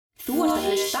Þú ert að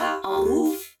hlusta á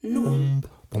RÚV 0.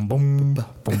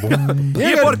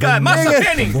 Ég borgaði massa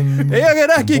pening. Ég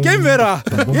ekki geimvera.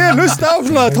 Ég hlusta á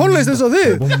svona tónlist eins og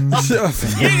þið.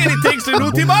 Ég í tengslu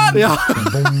nútímann. Já.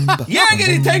 Ég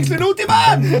í tengslu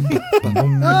nútímann.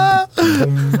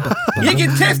 Ég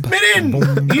get teft mér inn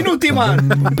í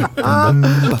nútímann.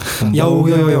 Já,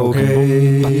 ok.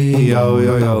 Já,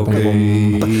 ok.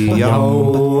 Já,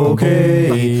 ok.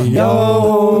 Já,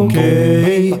 ok.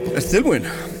 Ertu tilbúin?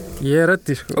 Ég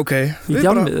reddi sko. Ok. Í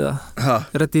djammið það. Ha?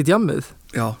 Reddi í djammið.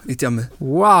 Já, í djammið.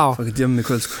 Wow. Fækki djammið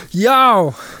kvöld sko. Já.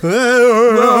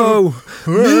 Wow.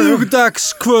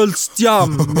 Miðvikudagskvölds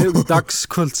djam.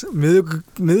 Miðvikudagskvölds.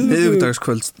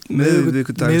 Miðvikudagskvölds.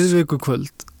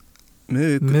 Miðvikukvöld.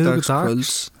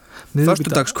 Miðvikudagskvölds.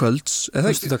 Föstudagskvölds.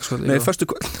 Föstudagskvöld. Nei,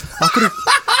 föstukvöld.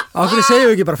 Akkur segjum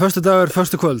við ekki bara föstudagur,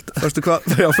 föstukvöld.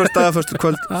 Já, föstudagur,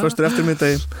 föstukvöld. Föstur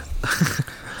eftirmiddagi.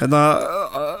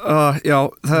 Já,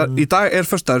 í dag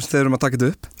föstudagur þegar við erum að taka þetta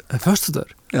upp.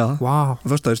 Föstudagur? Já, wow.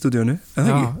 Föstudagur í stúdíónu.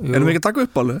 Erum við ekki að taka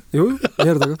upp alveg? Jú, ég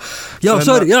er að taka upp. Já,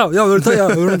 sorry, já, við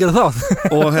erum að gera það.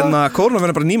 Og kóruna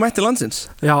verður bara nýmætt til landsins.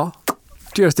 Já,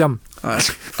 djúðast jam.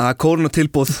 Það er kóruna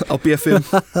tilbúð á B5.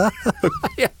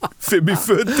 5 í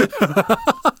fötu.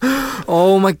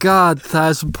 Oh my god, það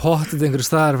er svo pottið einhverju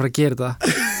staðar að fara að gera þetta.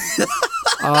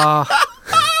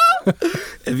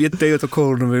 Ef ég degi þetta á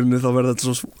kórunavélinu þá verður þetta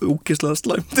svo úkislega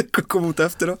slæmt eitthvað koma út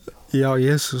eftir það. Já,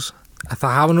 Jesús.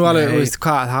 Það hafa nú alveg, veist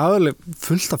hvað, það hafa alveg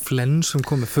fullt af flensum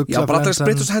komið, fuglaflensan. Já, bara alltaf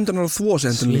spreyta þessu hendunar og þvó þessu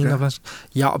hendunar líka. Svínaflensan.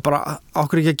 Já, bara,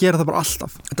 okkur ekki að gera það bara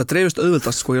alltaf. Þetta dreifist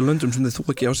auðvitað sko í löndum sem þið þvó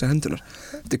ekki á sig hendunar.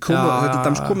 Þetta er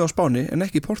dæmis komið á Spáni en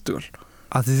ekki í Portugal.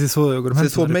 Að þið þvoðu ykkur hendunar.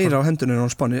 Þið þvó meira á hendunar en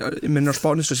á Spáni. Ég minna á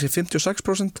Spáni svo sé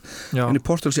 56% en í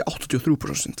Portugal sé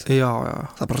 83%. Já.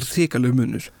 Það er bara hrikalegur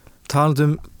munur.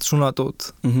 Talandi svona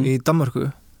dót í Danmörku,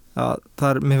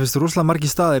 mér finnst rosalega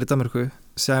margir staðir í Danmörku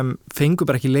sem fengur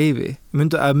bara ekki leyfi,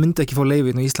 myndi ekki fá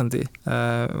leyfi í Íslandi,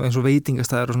 eins og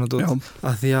veitingastæðir og svona dót,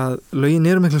 að því að lögin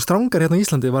eru miklu strangar hérna í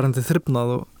Íslandi varandi þrifnað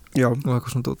og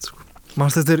eitthvað svona dót sko.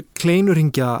 Manst þetta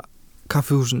kleinurhingja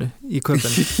kaffihúsinu í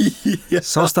Köpen.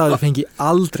 Sá staður fengi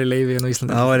aldrei leyfi hérna í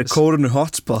Íslandi. Það væri kórunu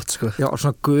hotspot sko. Já, og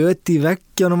svona göti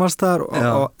veggjanum alls staðar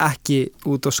og ekki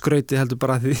út á skrauti heldur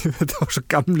bara því þetta var svo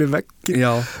gamli veggir.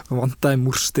 Já. Og vandaði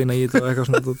múrsteina í þetta og eitthvað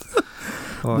svona dót.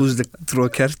 Þú veist ekki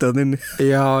tróða kertið hann inni.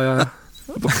 Já.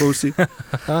 Bara kósi.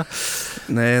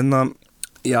 Nei,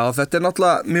 já, þetta er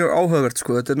náttúrulega mjög áhugavert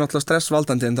sko. Þetta er náttúrulega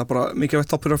stressvaldandi en það er bara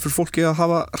mikilvægt toppur fyrir fólki að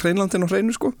hafa hreinlandin á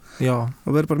hreinu sko. Já.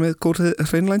 Og vera bara með góð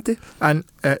hreinlændi. En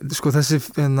sko þessi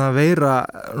veira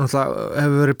náttúrulega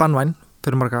hefur verið bannvæn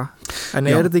fyrir marga. En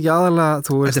er þetta ekki aðalega,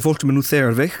 þú veist... Þetta er fólk sem er nú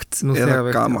þegar veikt eða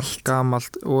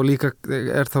gamalt. Og líka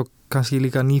er þá kannski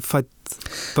líka nýfædd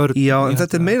börn. Já, en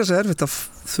þetta er meira svo erfitt að,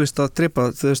 þú veist, að drepa,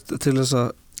 þú veist, til þess að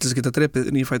geta drepið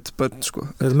nýfædd börn, sko.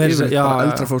 Þetta er meira bara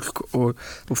eldra fólk og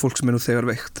fólk sem er nú þegar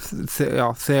veikt. Já,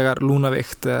 þegar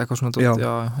lúnaveikt eða eitthvað svona.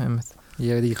 Já, einmitt.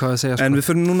 Ég veit ekki hvað að segja, sko. En við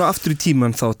fyrir núna aftur í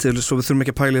tíman þá til svo við þurfum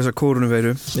ekki að pæla í þessa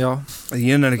kórunuveiru. Já.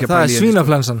 Það er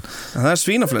svínaflensan. Það er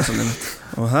svínaflensan, einmitt.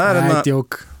 Og það er hérna...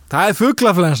 Djók. Það er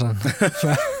fuglaflensan.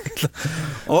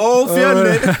 Ó,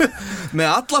 fjölnir. Með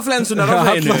alla flensunar á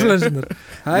hreinu. Alla flensunar.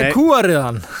 Það er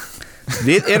kúariðan.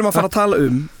 Við erum að fara að tala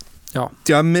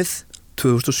djammið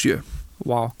 2007.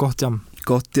 Vá, gott jam.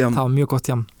 Gott jam. Það var mjög gott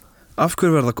jam. Af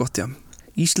hverju verða gott jam?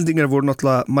 Íslendingar voru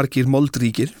náttúrulega margir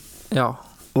moldríkir. Já.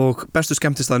 Og bestu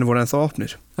skemmtistæðinu voru ennþá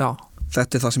opnir. Já.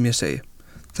 Þetta er það sem ég segi.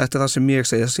 Þetta er það sem ég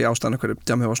segi þessi ástæðan hverju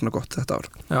djamið var svona gott þetta ár.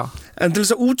 Já. En til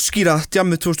þess að útskýra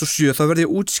djamið 2007 þá verði ég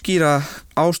að útskýra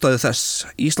ástæðu þess.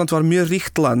 Ísland var mjög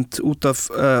ríkt land út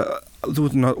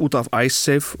af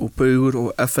Icesave og Baugur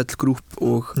og FL Group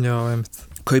og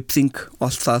Kaupþing og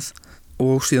allt það.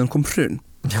 Og síðan kom hrun.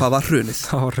 Hvað var hrunið?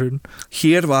 Það var hrun.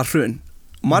 Hér var hrun.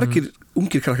 Margir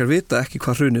ungir krakkar vita ekki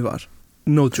hvað hrunið var.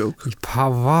 No joke.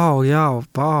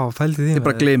 Fældi því. Þið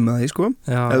bara gleyma því, sko.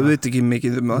 Ef við veit ekki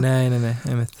mikið um það. Nei,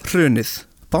 einmitt. Hrunið.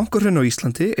 Bankahrun á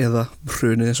Íslandi, eða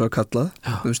hrunið eins og að kallað,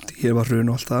 þú veist, hér var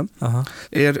hrun og allt það,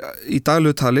 er í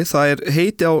daglegu tali, það er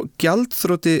heiti á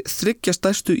gjaldþroti 3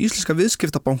 stærstu íslenska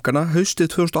viðskiptabankana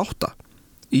haustið 2008.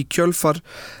 Í kjölfar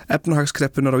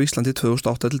efnahagskreppunar á Íslandi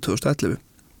 2008 til 2011.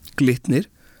 Glitnir,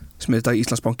 sem er þetta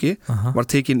Íslandsbanki, var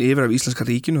tekin yfir af Íslenska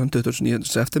ríkinu 29.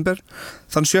 september.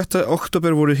 Þann 7.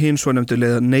 október voru hinn svo nefndu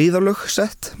neyðarlög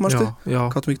sett, manstu? Já.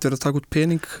 Gátum ekki verið að taka út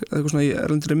pening eða eitthvað svona í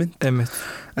erlendri mynd. Einmitt.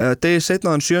 Degi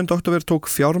seinna þann 7. október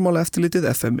tók fjármálaeftirlitið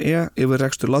FME yfir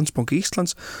rekstur Landsbanki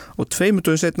Íslands og 2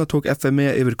 dögum seinna tók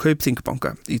FME yfir Kaupþing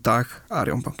banka, í dag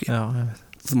Arion banki. Já, einmitt.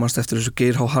 þú manst eftir þessu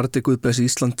Geir H. Hardi Guðbæs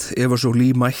Ísland, Eva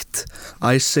Jolie mætt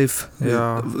Icesafe,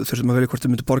 þurftum að velja hvort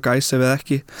þau myndu borga Icesafe eða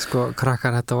ekki. Sko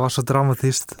krakkar, þetta var svo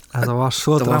dramatíst. Þetta var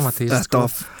var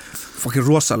fokkin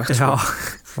rosalegt sko.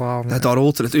 Þetta var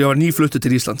ótrúlegt, ég var nýfluttur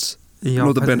til Íslands. Ég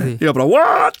var bara,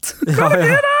 what? Hvað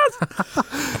er það?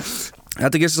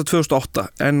 Þetta gerist á 2008,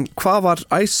 en hvað var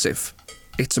Icesafe?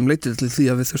 Eitt sem leitið til því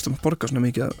að við þurftum að borga svona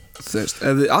mikið, þú veist,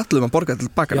 ef við allum að borga til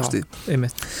bakarastíð.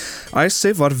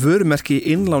 Icesafe var vörumerki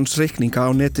innlánsreikninga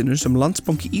á netinu sem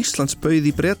Landsbanki Íslands bauð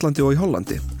í Bretlandi og í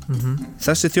Hollandi.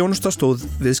 Þessi þjónusta stóð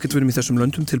viðskiptavinum í þessum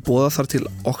löndum til boða þar til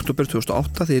október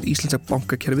 2008 þegar íslenska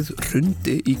bankakerfið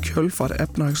hrundi í kjölfar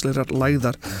efnahagslegrar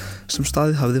lægðar sem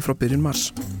staðið hafði frá byrjun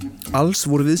mars. Alls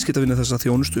voru viðskiptavinir þessa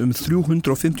þjónustu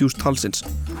 350.000 talsins,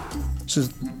 sem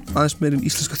aðeins meirinn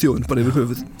íslenska þjóðin bara yfir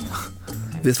höfuð.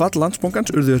 Við fall Landsbankans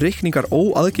urðu reikningar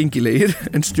óaðgengilegir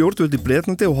en stjórnvöld í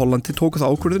Bretlandi og Hollandi tóku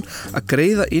það ákvörðun að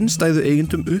greiða innstæðu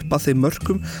eigendum upp að þeim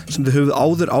mörkum sem þau höfðu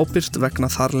áður ábyrgst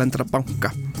vegna þarlendra banka.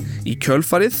 Í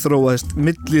kjölfarið þróaðist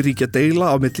milliríkja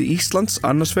deila á milli Íslands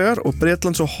annars vegar og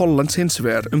Bretlands og Hollands hins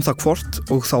vegar það hvort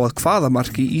og þá að hvaða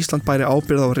marki Ísland bæri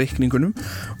ábyrgð á reikningunum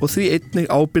og því einnig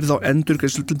ábyrgð á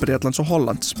endurgreiðslu til Bretlands og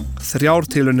Hollands. 3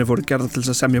 tilraunir voru gerðar til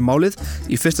þess að semja málið.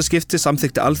 Í fyrsta skipti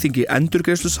samþykkti Alþingi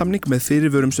endurgreiðslusamning með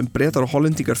fyrirvörum sem Bretar og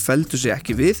Hollendingar felldu sig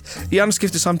ekki við. Í annars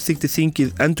skipti samþykkti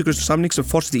þingið endurgreiðslusamning sem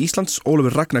forseti Íslands,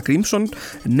 Ólafur Ragnar Grímsson,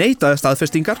 neitaði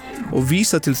staðfestingar og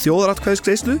vísaði til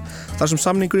þjóðaratkvæðisgreiðslu þar sem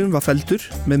samningurinn var felldur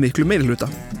með miklu meirihluta.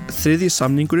 3.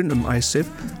 samningurinn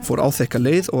Icesafe fór áþekka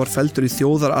leið og var felldur í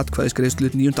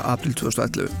þjóðaratkvæðisgreiðslu 9. apríl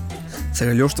 2011.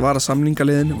 Þegar ljóst var að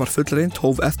samningaleiðin var fullreynd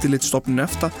hóf eftirlitsstofnun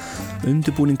EFTA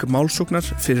undirbúning málsóknar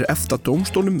fyrir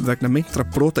EFTA-dómstólum vegna meintra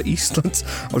brota Íslands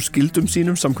á skyldum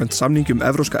sínum samkvæmt samningi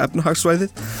Evrópska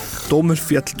efnahagssvæðið. Dómur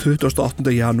féll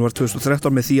 28. janúar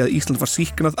 2013 með því að Ísland var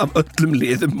sýknað af öllum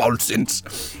liðum málsins.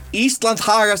 Ísland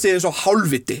hagar sig eins og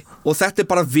hálfviti og þetta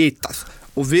bara vitað.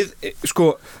 Og við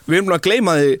erum að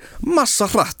gleyma því massa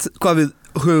hratt hvað við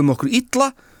höfum okkur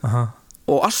illa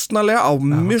og astnalega á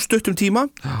mjög stuttum tíma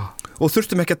og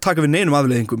þurftum ekki að taka við neinum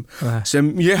afleiðingum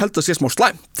sem ég held að sé smá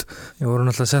slæmt. Við vorum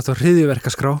alltaf sett á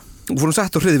hryðjuverkaskrá.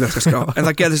 En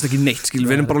það gerðist ekki neitt,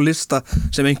 við erum bara að lista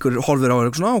sem einhver horfir á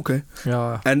og svona, ok.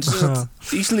 En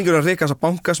Íslendingar eru að reka þessa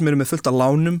banka sem eru með fullt af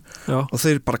lánum og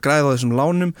þeir bara græða á þessum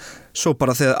lánum, svo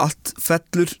bara þegar allt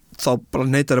fellur þá bara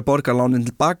neitar að borga lánin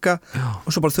tilbaka og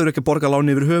svo bara þau ekki að borga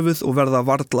lánin yfir höfuð og verða að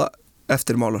varla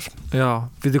eftirmálar. Já,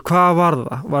 veitu hvað var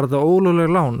það? Var það ólögleg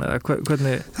lán eða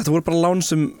hvernig? Þetta voru bara lán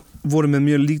sem voru með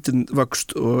mjög lítinn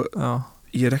vöxt og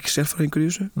ég er ekki sérfræðingur í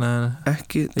þessu. Nei.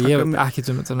 Ekki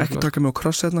taka mig á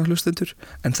kross hérna hlustendur,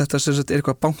 en þetta sem sagt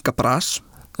eitthvað bankabras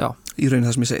í rauninni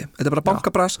það sem ég segi. Þetta er bara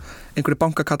bankabras, einhverju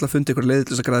bankakalla fundi einhverju leið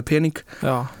til þess að græða pening.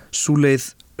 Sú leið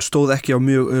stóð ekki á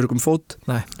mjög öruggum fót.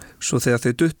 Nei. Svo þegar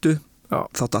þau duttu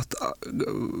þá datt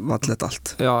vallet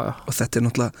allt. Og þetta er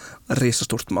náttúrulega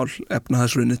risastórt mál,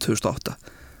 efnahagshrunið 2008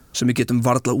 sem við getum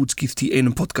varla útskýrt í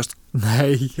einum podcast.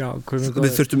 Nei,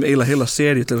 við þurftum eiginlega heila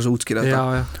seríu til þess að útskýra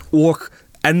þetta. Og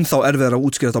ennþá erfiðar að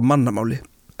útskýra þetta á mannamáli.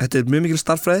 Þetta er mjög mikil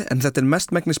starffræði, en þetta er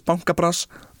mestmegnis bankabras,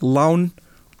 lán,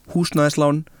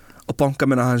 húsnæðislán og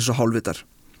bankamenn að hans og hálfvitar.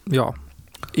 Já,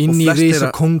 inn í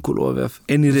risa kóngulófið.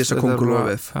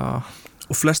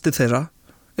 Og flestir þeirra,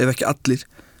 ef ekki allir,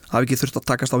 hafi ekki þurft að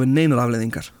takast á við neinar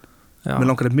afleiðingar.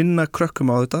 Mér langar að minna krökkum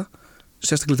á þetta,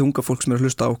 sérstaklega því unga fólk sem er að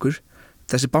hlusta á okkur.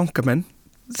 Þessi bankamenn,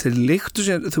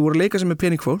 þau voru að leika sem með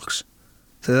pening fólks,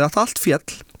 þegar þetta allt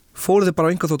fjall, fóru þau bara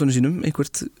á einkaþóttunum sínum,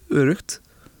 einhvert örugt,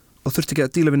 og þurfti ekki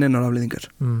að díla við neinar afleiðingar.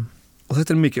 Og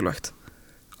þetta er mikilvægt.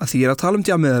 Að því ég er að tala um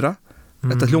djamið þeirra,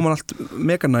 þetta hljómar allt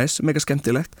mega næs, mega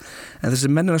skemmtilegt, en þessi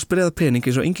menn er að spreða pening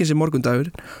eins og enginn sé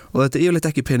morgundagur, og þetta er yfirleitt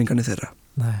ekki peningarnir þeirra.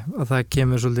 Nei, og það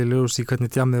kemur svolítið ljós í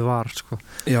hvernig djamið var, sko.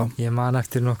 Já. Ég man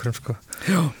eftir nokkrum, sko.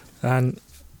 Já. En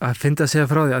að finna að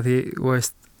segja frá því að því,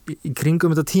 veist, í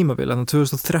kringum þetta tímabil, þannig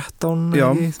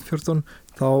 2013-14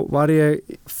 þá var ég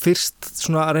fyrst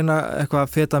svona að reyna eitthvað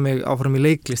að feta mig áfram í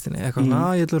leiklistinni, eitthvað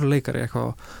svona, ég ætla að vera leikari eitthvað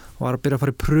og var að byrja að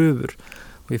fara í pröfur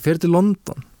og ég fer til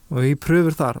London og ég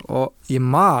pröfur þar og ég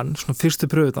man svona fyrstu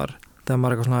pröfunar þegar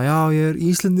maður eitthvað svona, já ég er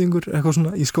Íslendingur eitthvað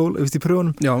svona í skóla, í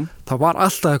pröfunum þá var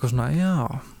alltaf eitthvað svona, já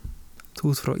þú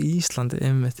ert frá Íslandi,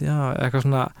 einmitt, já eitthvað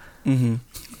svona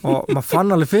og maður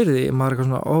fann alveg fyrir því, maður eitthvað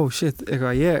svona, oh shit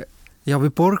eitthvað já,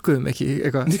 við borguðum ekki,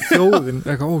 eitthvað, þjóðin,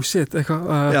 eitthvað, oh shit, eitthvað,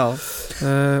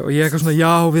 og ég eitthvað svona,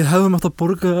 já, við hefðum átt að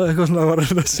borga, eitthvað svona, var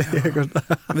að segja, eitthvað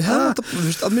svona. Við hefðum átt að, þú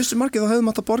veist, að missi margið þá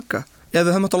hefðum átt að borga, eða við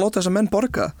hefðum átt að láta þessa menn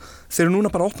borga, þeir eru núna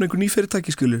bara að opna einhver ný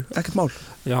fyrirtæki, skilu, ekkert mál.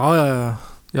 Já,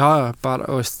 bara,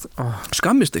 þú veist.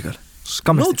 Skammist ykkar.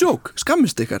 No joke,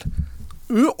 skammist ykkar.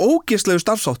 ógeðslegu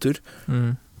starfsáttur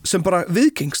sem bara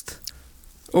viðgengst.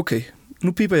 Ok,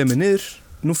 nú pípa ég mig niður,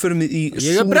 nú förum við í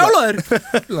Ég er brjálaður.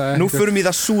 Nú förum við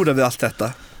það súra við allt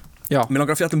þetta. Já. Mér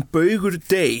langar að fjalla Baugur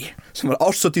Day sem var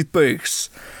árshátíð Baugs.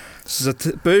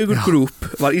 Baugur Group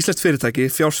var íslenskt fyrirtæki,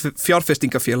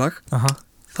 fjárfestingafélag.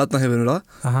 Þarna hefur við það,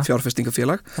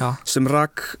 fjárfestingafélag sem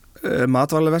rak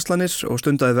matvælaverslanir og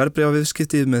stundaði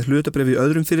verðbréfaviðskipti með hlutabréf í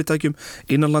öðrum fyrirtækjum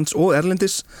innanlands og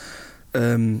erlendis.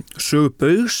 Sögu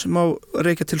Baugs má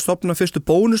rekja til stofna fyrstu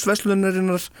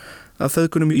bónusverslunarinnar af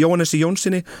feðgunum Jóhannesi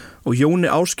Jónsinni og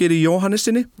Jóni Ásgeiri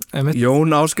Jóhannesinni.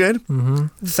 Jón Ásgeir,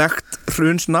 þekkt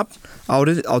hrunsnafn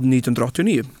árið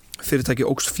 1989. Fyrirtæki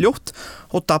óx fljótt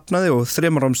og dafnaði og 3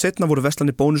 árum setna voru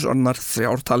verslanir bónusorðnar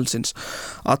 3 talsins,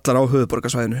 allar á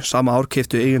höfuðborgarsvæðinu. Sama ár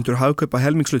keyptu eigendur Hagkaupa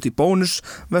helmingslut í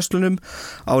bónusverslunum.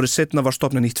 Árið setna var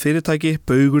stofnað nýtt fyrirtæki,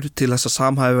 Baugur, til þess að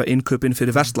samhæfa innkaupin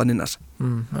fyrir verslanirnar.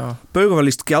 Baugur var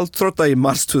lýst gjaldþrota í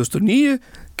mars 2009.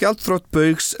 Gjaldþrot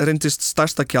Baugs reyndist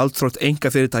stærsta gjaldþrot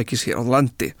einkafyrirtækis hér á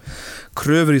landi.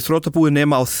 Kröfur í þrotabúi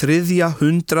nema á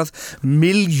 300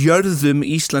 milljörðum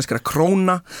íslenskra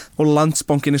króna og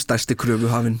Landsbankinn er stærsti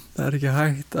kröfuhafinn. Það ekki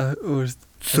hægt að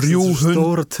 300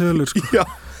 stóra tölur sko. Já.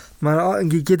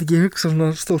 Maður get ekki hugsa svona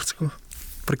stórt sko.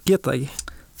 Bara geta ekki.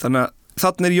 Þannig að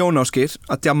þarna Jón Ásgeir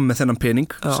að djamma með þennan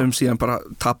pening sem síðan bara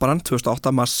tapar hann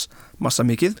 2008 massa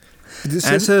mikið.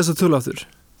 Segðu þess að tölu aftur.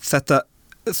 Þetta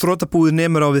þrotabúið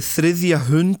nemur á við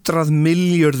 300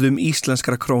 milljörðum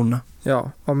íslenskra króna. Já,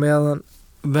 og meðan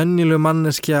venjuleg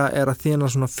manneskja er að þjána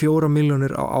svona 4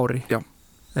 milljónir á ári. Já.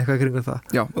 Eitthvað kringur það.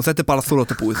 Já, og þetta er bara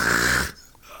þrotabúið.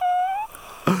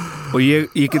 Og ég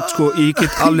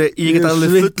get alveg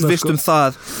fullvist um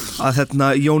það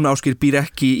að Jón Ásgeir býr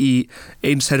ekki í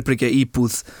einsherbergja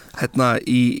íbúð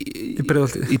í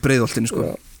Breiðholtinu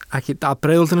sko. Ekki að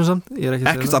Breiðholtinu samt?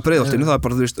 Ekkert að Breiðholtinu, það er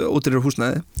bara, ódýrara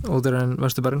húsnæði. Ódýrara en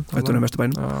Vesturbærin.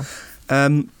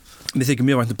 Mér þykir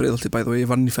mjög vænt Breiðholti bæði og ég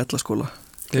vann í Fellaskóla.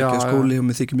 Skóli og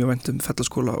mér þykir mjög vænt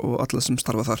Fellaskóla og alla sem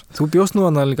starfa þar. Þú bjóst nú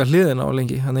annað líka hliðina á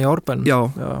lengi, hann í Árbænum.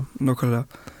 Já, nákvæmlega.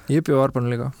 Ég bjó á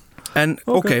Árbænum líka. En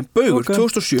Baugur,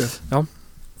 2007. Já.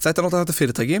 Þetta er náttúrulega þetta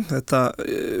fyrirtæki, þetta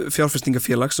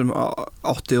fjárfestingafélag sem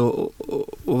átti og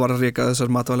var að reka þessar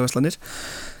matvælaverslanir.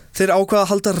 Þeir ákvaða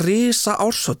að halda risa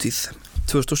árshátíð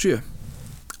 2007.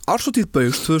 Árshátíð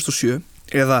Baugs 2007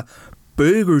 eða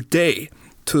Baugur Day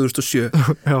 2007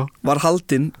 var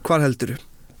haldinn, hvar heldurðu?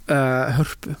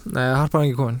 Hörpu. Nei, Harpa er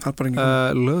ekki komin.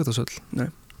 Laugardalshöll. Nei.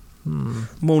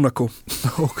 Mónakó.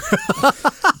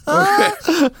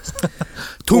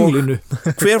 Tunglinu.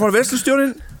 Hver var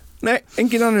verslunstjórinn? Nei,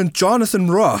 engin annar en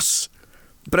Jonathan Ross,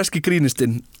 breski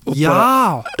grínistinn og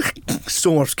bara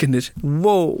sjónvarpskinnir.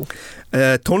 Wow.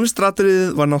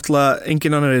 Tónlistratriðið var náttúrulega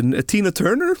engin annar en Tina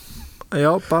Turner.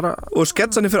 Já, bara. Og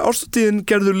sketsanir fyrir árshátíðin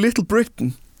gerður Little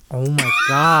Britain. Oh my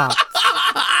god.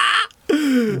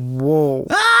 Wow.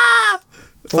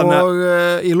 Og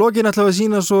í lokin ætlaði að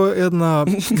sína svo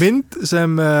mynd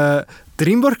sem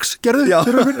Dreamworks gerðu. Já.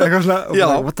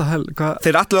 What the hell?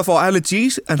 Þeir ætlaði að fá Ali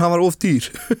G en hann var of dýr.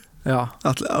 Já.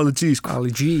 Ali G sko.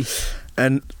 Ali G.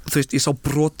 En þú veist, ég sá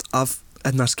brot af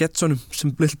sketsunum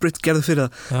sem Little Britain gerðu fyrir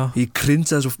það. Ég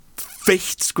cringeaði svo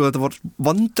feitt sko, þetta var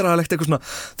vandræðalegt eitthvað svona,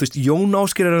 þú veist, Jón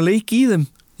Ásgeir er að leika í þeim.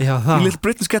 Já, í Little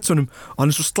Britain sketsunum og hann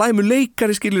er svo slæmur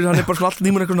leikari skilur, hann er bara svona alltaf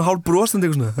nýmur eitthvað hálf brosandi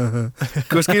eitthvað svona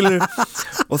hvað skilur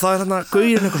og það er þarna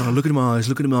gauðin eitthvað svona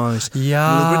lukkunum aðeins já,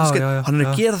 hann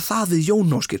er að gera það við Jón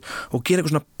Ásgeir og gera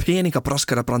eitthvað svona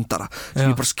peningabraskara brandara sem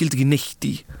ég bara skildi ekki neitt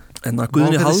í en það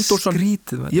Guðni Halldórsson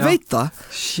ég veit það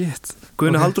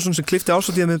Guðni Halldórsson sem klifti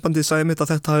ásatíðamindbandið sagði mitt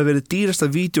að þetta hafi verið dýrasta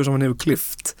vídeo sem hann hefur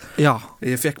klift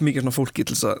ég fekk mikið svona fólki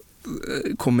til þess að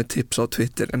kom með tips á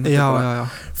Twitter en þetta bara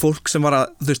fólk sem var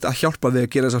að hjálpa við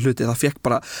að gera þessa hluti það fekk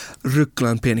bara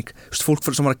rugglaðan pening fólk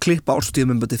sem var að klippa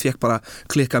ásatíðamindbandið fekk bara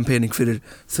klikkaðan pening fyrir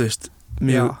þú veist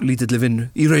mjög lítilli vinnu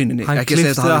í rauninni hann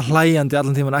klifti það hlæjandi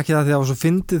allan tíman ekki það því að það var svo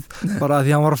fyndið bara því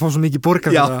að hann var að fá svo mikið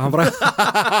borgar hann bara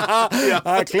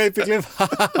klip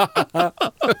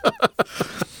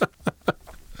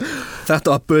þetta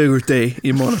var Baugur Day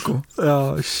í Monaco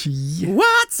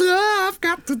What's love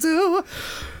got to do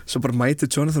svo bara mæti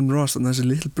Jonathan Ross og þessi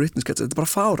Little Britain sketch þetta er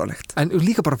bara fáránlegt en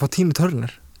líka bara að fá Tina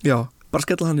Turner bara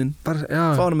skella hann inn fá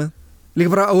hana með líka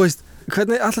bara veist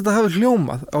hvernig alltaf þetta hafi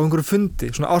hljómað á einhverju fundi,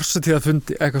 svona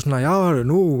árshátíðafundi eitthvað svona, já,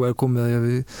 nú er komið að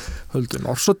við höldum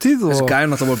árshátíð og... Þessi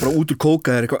gæðin alltaf var bara út úr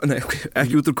kókaðir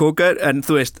ekki út úr kókaðir, en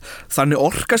þú veist þannig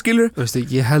orka skilur Þú veist,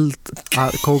 ég held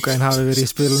að kókaðin hafi verið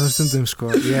í spilunum stundum sko,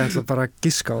 ég ætla bara að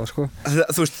giska á það sko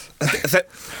Þú veist,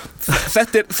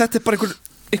 þetta er bara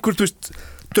einhver, þú veist,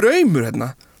 draumur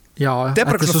hérna Já, þetta er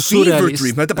bara eitthvað svona fever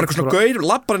dream, þetta er bara eitthvað svona gaur,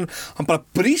 labbarinn, hann bara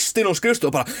brýst inn á skrifstofu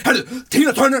og bara, herðu,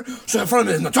 Tina Turner, svo fara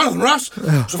með hérna Jonathan Ross,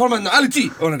 svo fara með hérna Ali G,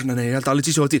 og hann nei, ég held að Ali G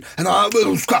sé á dýr, hérna,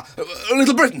 hvað,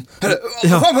 Little Britain, herðu,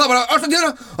 fara með það bara, Argentina,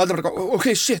 og það er bara, ok,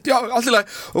 shit, já, allt í lagi,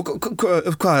 og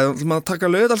hvað, maður taka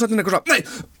Laugardalsvöllinn eitthvað svona, nei,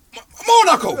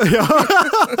 Monaco,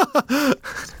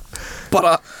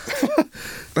 bara,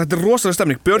 þetta er rosalega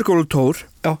stemning, Björgólfur Thor,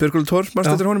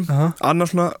 mannstu eftir honum, annar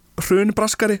svona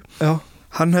hrunbraskari, já.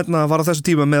 Hann hérna var á þessu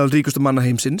tíma meðal ríkustu manna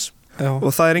heimsins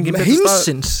og það er engin betri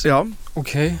heimsins? Já,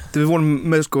 ok. Við vorum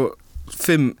með sko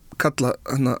 5 kalla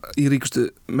hérna í ríkustu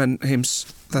menn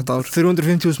heims þetta ár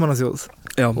 350.000 manna þjóð.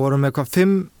 Já. Vorum með hvað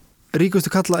 5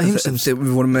 ríkustu kalla heimsins?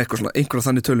 Við vorum með eitthvað svona, einhverja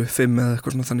þannig tölu 5 eða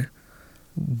eitthvað svona þannig.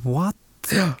 What?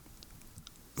 Já.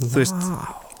 Þú veist,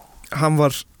 hann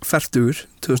var fertugur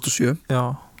 2007. Já.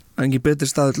 Engin betri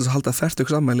staður til að halda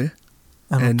fertugsafmæli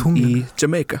en í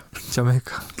Jamaica. Þannig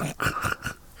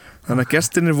að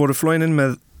gestirnir voru flogin inn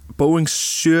með Boeing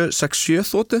 767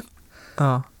 þotu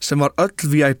sem var öll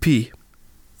VIP.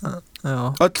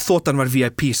 Öll þotan var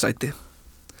VIP sæti.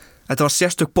 Þetta var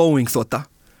sérstök Boeing þota.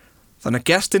 Þannig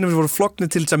að gestirnir voru flognir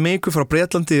til Jamaica frá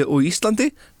Bretlandi og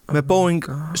Íslandi með Boeing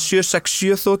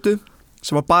 767 þotu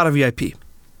sem var bara VIP.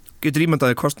 Getur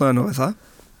ímyndaði kostnaðinu við það?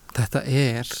 Þetta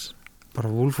er bara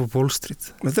Wolf of Wall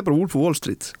Street. Þetta er bara Wolf of Wall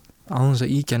Street. Án þess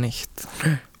að íkja neitt.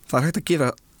 Það er hægt að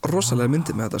gera rosalega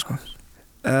myndir með þetta sko.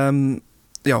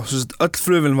 Já, öll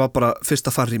flugvélin var bara fyrsta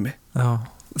farrými. Já.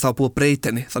 Það var búið að breyta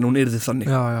henni, þannig hún yrði þannig.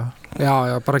 Já,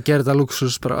 bara gera þetta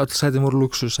luxus, bara öll sæti voru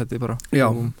luxus sæti bara. Já.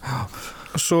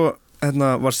 Svo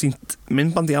var sýnt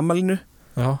myndband í afmælinu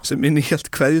sem innihélt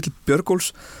kveðju til Björgóls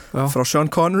frá Sean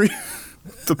Connery.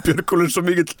 Það Björgól er svo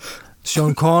mikill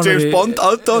Sean Connery, James Bond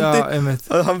aðdáandi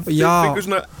að hann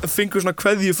fengur svona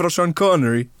kveðju frá Sean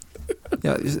Connery.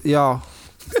 Já,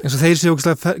 eins og þeir séu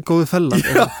ógeðslega góðu fellar.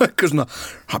 Já, eitthvað svona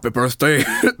Happy birthday,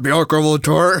 Björgólfur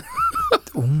Thor.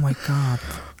 Oh my god.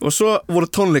 Og svo voru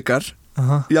tónleikar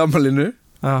í afmælinu.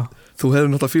 Þú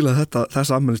hefur náttúrulega fílað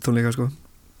þessa afmælistónleika sko.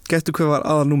 Gettu hvað var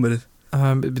aðalnúmerið?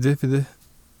 Bíddu.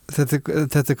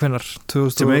 Þetta er hvenær?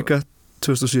 Jamaica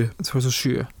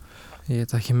 2007. Ég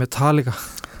veit ekki, Metallica.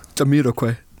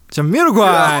 Jamiroquai.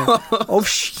 Oh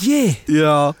shit.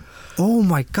 Já. Oh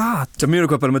my god.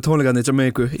 Jamiroquai bara með tónleikarnir í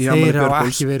Jamaica í afmæli Björgóls. Þeir hafa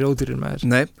ekki verið ódýrir með þér.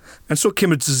 Nei, en svo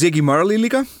kemur Ziggy Marley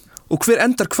líka. Og hver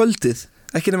endar kvöldið?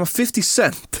 Ekki nema 50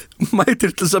 Cent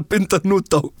mætir til þess að binda hnút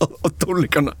á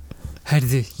tónleikana.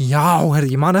 Herði,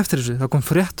 ég man eftir þessu. Það kom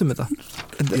frétt þetta.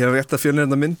 Ég hef rétt að fjölna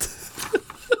þetta mynd.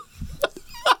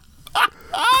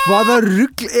 Hvaða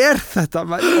rugl er þetta?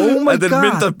 Oh my god. Þetta er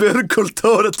mynd af Björgólfur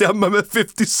Thor að djamma með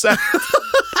 50 Cent.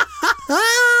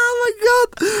 Oh my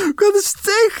god. Hvað er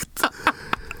steikt?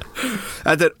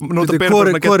 Þetta er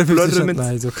Hvor er 50 Cent?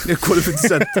 Hvor er 50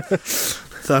 Cent?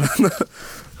 Það er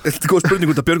þetta er góð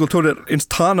spurning út að Björgólfur Thor er eins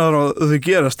tanar og þau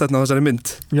gerast þarna á þessari mynd.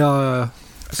 Já.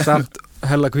 Samt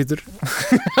hella hvítur.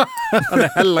 Hann er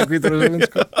hella hvítur á þessari mynd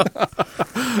sko.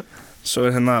 Svo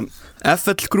er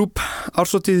FL Group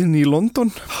árshátíðin í London.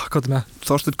 Hvað er með?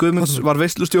 Þorsteinn Guðmunds var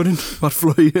veislustjórinn, var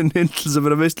floginn inn til þess að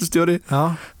vera veislustjóri.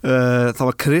 Það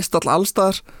var Kristall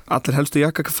allstaðar. Allir helstu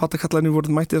jakkafattakallarnir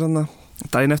voru mættir hann.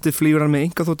 Daginn eftir flýgur hann með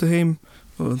einkaþotu heim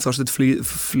og Þorsteinn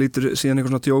flýtur síðan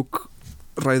einhver svona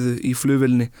djókræðu í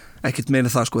flugvélni. Ekkert meina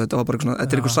það sko, þetta var bara svona,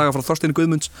 þetta er einhver saga frá Þorsteinn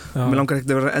Guðmunds. Mér langar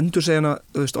ekkert að vera að endursegja hana,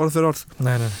 orð fyrir orð.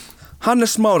 Nei.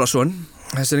 Hannes Márásson,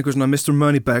 þessi er einhver svona Mr.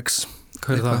 Moneybags.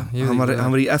 Hvað er það?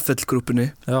 Hann var í FL grúpunni.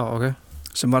 Já, ok.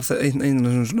 Sem var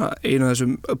einu af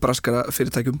þessum braskara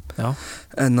fyrirtækjum. Já.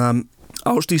 En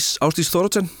Ásdís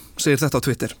Þórodsen segir þetta á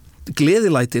Twitter.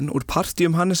 Gleðilætin úr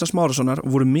partíum Hannesar Márássonar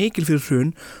voru mikil fyrir hrun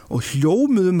og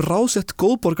hljómuðum ráðsett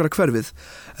góðborgara hverfið.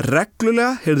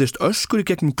 Reglulega heyrðist öskur í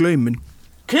gegnum glaumin.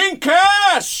 King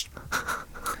Cash!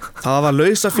 Það var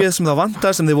lausaféð sem það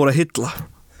vantaði sem þeir voru að hylla.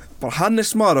 Bara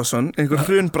Hannes Márásson, einhver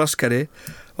hrunbraskari,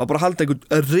 var bara að halda einhvern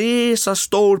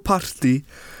risastór partí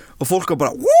og fólk var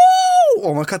bara woo!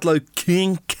 Og maður kallaði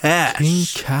King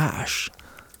Cash.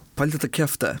 Pældi þetta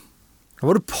kjaftaði. Það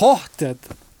voru pottþétt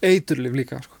eiturlyf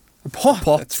líka sko.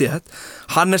 Pottþétt.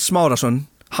 Hannes Márásson,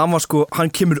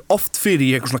 hann kemur oft fyrir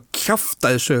í eitthvað svona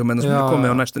kjaftaði sögum en það sem er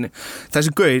komið á næstunni.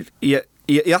 Þessi gaur,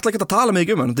 ég ætla ekki að tala með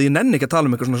ekki hann, ég nenni ekki að tala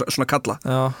með eitthvað svona kalla.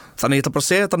 Þannig ég ætla bara að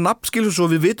segja þetta nafnskilur svo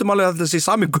við vitum alveg að þessi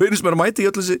sami gaur sem er að mæta í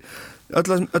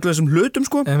öllum þessum hlutum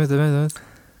sko. Ég veit.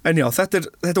 En já,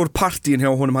 þetta voru partíin hjá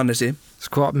honum Hannesi.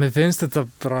 Sko, mér finnst þetta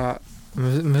bara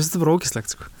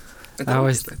ógeðslegt sko.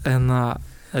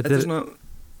 Þetta er svona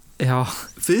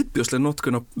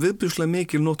viðbjóðslega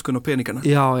mikil notkun á peningana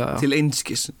til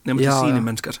einskis nema til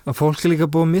sýnimennskar. Og fólk er líka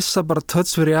búið að missa bara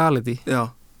touch with reality. Já.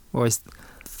 Og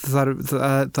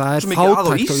það er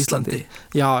fátækt á Íslandi.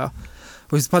 Já.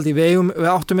 Þú veist, Paldi, við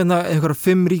áttum einhverja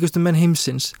 5 ríkustu menn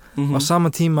heimsins á sama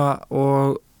tíma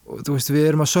og þú veist, við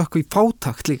erum að sökka í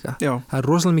fátækt líka. Já. Það er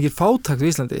rosalega mikið fátækt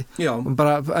í Íslandi. Já.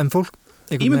 En fólk...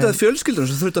 Ímyndaði fjölskyldur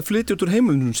sem þurft að flytja út úr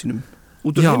heimilunum sínum.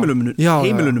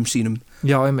 Heimilunum sínum.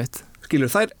 Já, einmitt.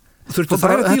 Skilur,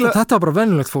 þetta var bara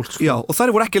venjulegt fólk, sko. Já, og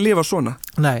þær voru ekki að lifa svona.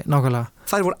 Nei, nákvæmlega.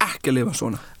 Þær voru ekki að lifa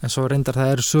svona. En svo reyndar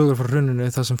það eru sögur frá hruninu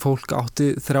þar sem fólk átti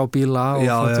 3 bíla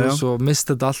og svo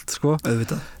misti þetta allt, sko.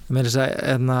 Auðvitað. Mér er að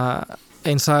segja,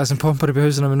 ein saga sem pompar upp í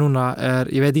hausina með núna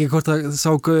er, ég veit ekki hvort að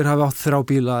sá gaur hafi átt 3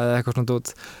 bíla eða eitthvað svona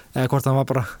dót, eða hvort hann var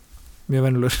bara mjög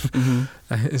venjulegur,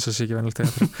 eins og sé ekki venjulegt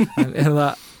en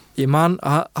ég man,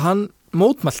 hann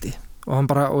mótmælti og hann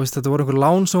bara, og þetta voru einhver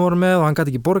lán sem voru með og hann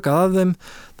gæti ekki borgað af þeim,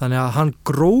 þannig að hann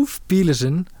gróf bílið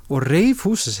sinn og reif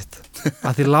húsið sitt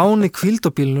að því láni hvíld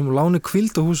á bílinum og láni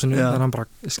hvíld á húsinu, þannig að hann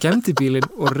bara skemmti bílinn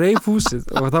og reif húsið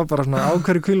og það var bara svona á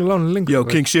hverju hvílu lánin lengur. Yo,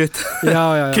 king shit.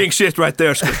 Já. King shit right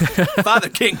there, sko. Það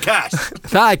er king cash.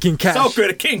 Það er king cash. Sákur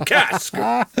er king cash,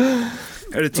 sko.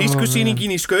 Er það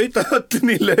tískusýningin í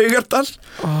Skautahöllinni í Laugardal?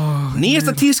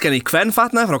 Nýjasta tískan í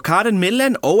kvenfatnaði frá Karen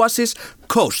Millen, Oasis,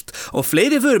 Coast og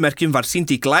fleiri vörumerkjum var sýnd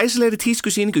í glæsilegri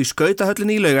tískusýningu í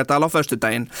Skautahöllinni í Laugardal á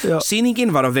föstudaginn.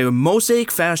 Sýningin var á vegum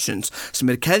Mosaic Fashions sem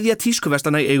er keðja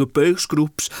tískuvestana í eigu Baugs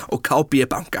Groups og KB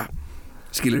banka.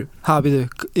 Skilur?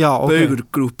 Já, ok. Baugur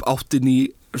Group átti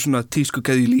ný svona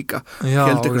tískukeðju líka.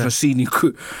 Held eitthvað svona sýningu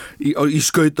í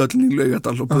Skautahöllinni í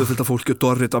Laugardal og búið fullt af fólki og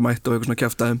Dorrit var mætt og eitthvað svona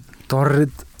kjaftaðum.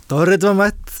 Dorrit var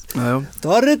mætt. Já.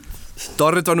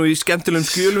 Dorrit var nú í skemmtilegum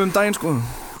skjölum daginn, sko.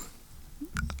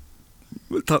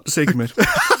 Segi mér,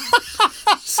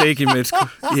 sko.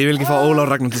 Ég vil ekki fá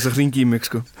Ólaf Ragnar til að hringi í mig,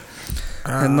 sko.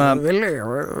 Vilja,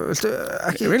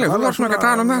 þú var svona ekki að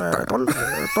tala þetta.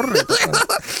 Dorrit.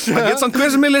 Það getur samt hver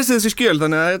sem ég lesið þessi skjöl,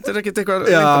 þannig að þetta er ekkert eitthvað.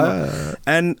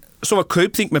 En svo var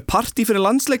kaupþing með partí fyrir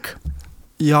landsleik.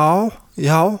 Já.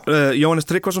 Jóhannes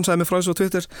Tryggvason sagði mér frá þessu á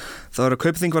Twitter. Það var að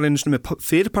kaupþing var einu sinni með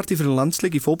fyrirpartí fyrir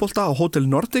landsleik í fótbolta á Hótel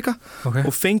Nordica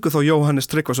og fengu þá Jóhannes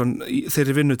Tryggvason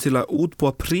þeirri vinnu til að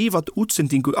útbúa prívat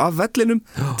útsendingu af vellinum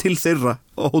til þeirra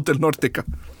á Hótel Nordica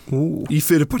í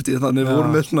fyrirpartí. Þannig við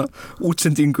vorum með svona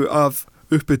útsendingu af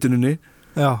uppbytuninni,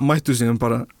 mættu síðan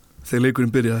bara þegar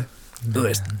leikurinn byrjaði. Þú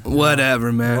veist,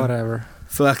 whatever man.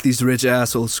 Fuck these rich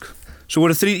assholes. Svo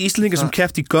voru 3 Íslendingar sem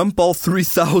kepptu í Gumball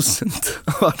 3000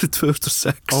 árið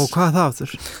 2006. Hvað er það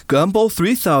aftur? Gumball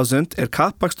 3000 er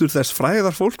kappakstur þess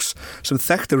fræðarfólks sem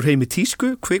þekktir úr heimi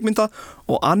tísku, kvikmynda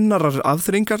og annarar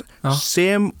afþringar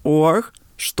sem og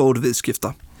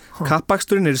stórviðskipta.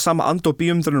 Kappaksturinn er í sama and og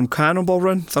bíómyndarinn Cannonball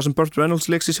Run, þar sem Burt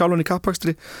Reynolds leik sér sjálfan í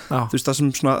kappakstri. Þú veist,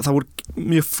 það voru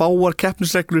mjög fáar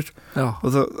keppnisreglur og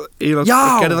það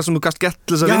gerði það sem þú gast gett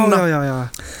til þess að vinna. Já.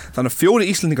 Þannig að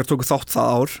 4 Íslendingar tóku þátt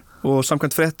það ár og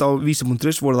samkvæmt frétt á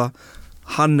vísi.is voru það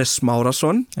Hannes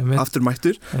Smárasson, aftur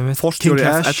mættur, forstjóri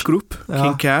F1 Group,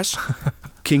 King Cash,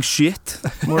 King Shit,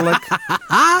 more like.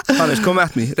 Hannes, come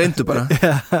at me, reyndu bara.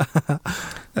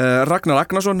 Ragnar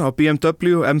Ragnarsson á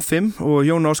BMW M5 og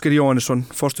Jón Ásgeir Jóhannesson,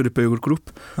 forstjóri Baugur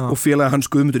Group og félagi hans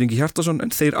Guðmundur Ingi Hjartarson,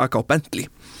 en þeir aka á Bentley.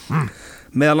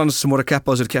 Meðal annars sem voru að keppa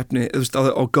á þessari keppni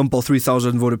á Gumball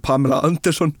 3000 voru Pamela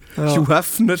Anderson, Hugh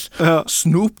Hefner,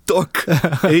 Snoop Dogg,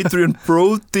 Adrian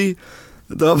Brody.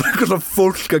 Það var bara eitthvað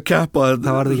fólk að keppa.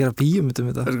 Það var að gera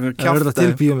bíómyndum þetta. Það var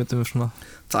til bíómyndum svona.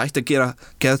 Það ætti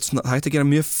að gera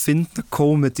mjög fyndna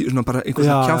komedi, svona bara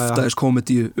einhvern kjaftaðis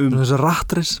komedi þessu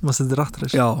rattris, maður setur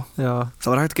rattris. Já.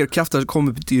 Það var hægt að gera kjaftaðis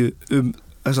komedi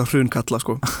þessa hrunkalla,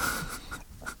 sko.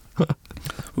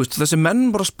 Veist, þessi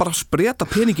menn bara spreta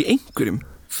peningi einhverjum.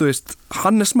 Þú veist,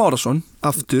 Hannes Smárasson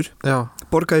aftur,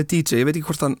 borgaði DJ, ég veit ekki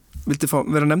hvort hann vildi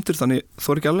vera nefndur, þannig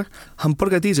þó ekki alveg. Hann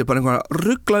borgaði DJ bara einhverja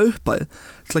ruggla uppæð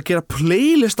til að gera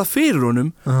playlista fyrir honum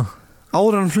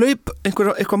áður en hann hlaup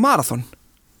eitthvað marathon.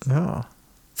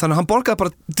 Þannig að hann borgaði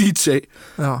bara DJ.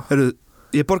 Heyrðu,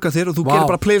 ég borgaði þér og þú gerir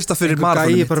bara playlista fyrir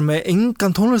marathon. Ég bara með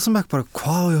engan tónlistamekk, bara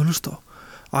hvað ég að hlusta á?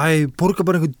 Borga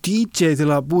bara einhver DJ til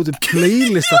að búið til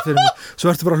playlista fyrir mig. Svo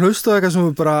ertu bara að hlusta á eitthvað sem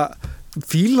bara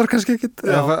fílar kannski ekkert.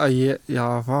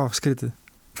 Skrítið.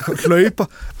 Hlaupa.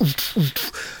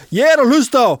 Ég er að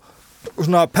hlusta á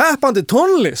svona peppandi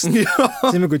tónlist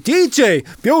sem einhver DJ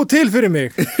bjóð til fyrir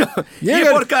mig. Ég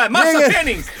borgaði massa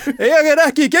pening. Ég er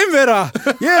ekki geimvera.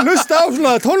 Ég hlusta á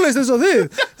svona tónlist eins og þið.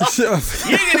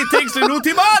 Ég er í tengslu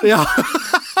nútímann.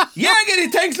 Ég er í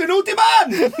tengslu nútímann.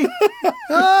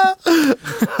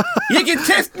 Ég get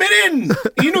teft mér inn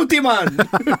í nútímann.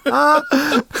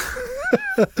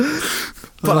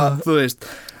 Bara, þú veist,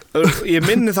 ég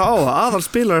minni það á að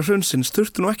aðalspilarar hrunsins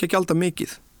þurftu nú ekki að gjalda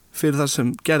mikið fyrir það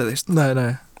sem gerðist. Nei,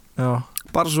 já.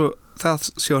 Bara svo það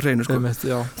sé á hreinu sko.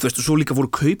 Já. Þú veist, og svo líka voru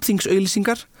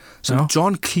kaupþingsauglýsingar sem Já.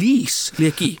 John Cleese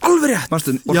lék í. Alveg rétt.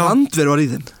 Manstu, og Já. Randver var í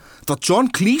þeim. Það var John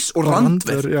Cleese og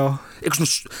Randver. Já. Eitthvað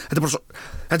svona,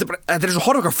 þetta er svo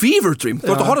horfa eitthvað fever dream. Þú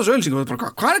ert að horfa þessu auglýsingu og þú ert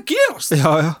bara, hvað er að gerast?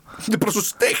 Já. Þetta er bara svo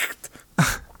steikt.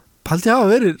 Paldi ég hafa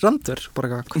verið Randver,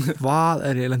 bara hvað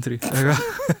er ég lendur í?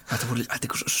 Þetta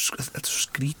er svo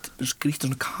skrít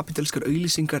svona kapitalískar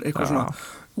auglýsingar, eitthvað svona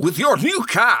with your new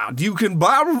card you can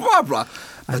blah blah blah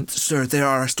but sir there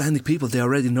are Icelandic people they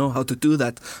already know how to do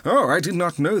that oh I did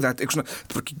not know that eitthvað svona, þetta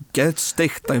er bara gett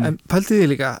steikt dæmi. En pældi þið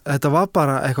líka, þetta var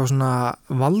bara eitthvað svona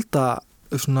valda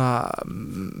svona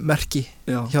merki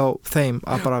hjá þeim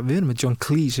að bara við erum með John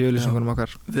Cleese í auglýsingunum okkar,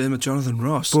 við erum með Jonathan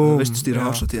Ross viststýra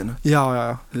ásatíðina.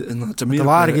 Það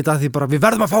var ekki það því bara við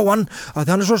verðum að fá hann að því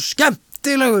hann er svo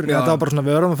skemmtilegur. Þetta var bara svona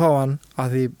við verðum að fá hann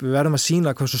að því við verðum að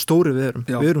sína hversu stóri við erum.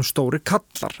 Við erum stóri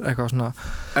kallar eitthvað svona.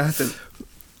 Þetta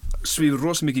svífur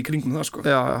rosa mikið í kringum það sko.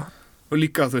 Og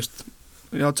líka þú veist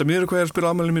Jamiroquai að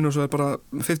spila afmælinu mínu og svo er bara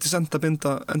 50 cent að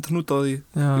binda enda hnút á því í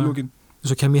lókin.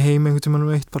 Svo kem ég heim einhvern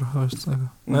tímann eitt bara, veist,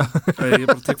 ég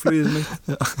bara tek flugið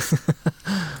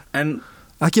en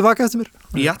ekki vaka eftir mér.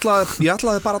 Ég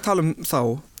ætlaði bara að tala um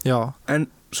þá en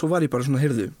svo var ég bara svona,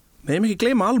 heyrðu við hefum ekki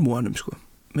gleyma almúanum sko,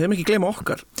 við hefum ekki gleyma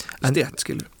okkar stjætt,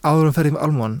 skilur. Áður en ferðið með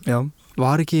almúan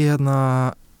var ekki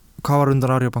hvað var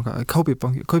undan Arjóbanka,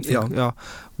 Kaupþing,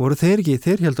 voru þeir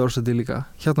heldur orsætti líka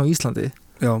hérna á Íslandi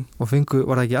og fengu,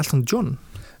 var það ekki Elton John?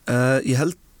 Ég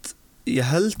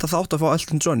held að það átt að fá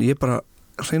Elton John, ég bara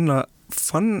hreinlega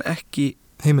fann ekki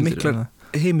miklar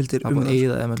heimildir um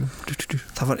það.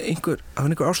 Það var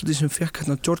einhver ásluti sem fekk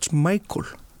hérna George Michael.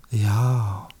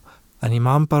 Já, en ég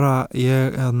man bara að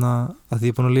ég er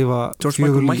búin að lifa George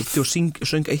Michael mætti og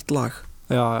söng eitt lag.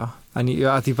 Já, en ég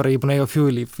er búin að eiga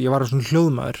fjögurlíf, ég var svona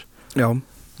hljóðmaður. Já.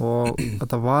 Og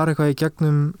þetta var eitthvað í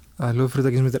gegnum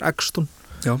hljóðfyrirtæki sem heitir Exton.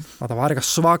 Já. Þetta var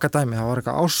eitthvað svaka dæmi, það var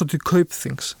eitthvað ásluti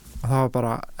Kaupþings. Og það var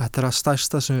bara, þetta er að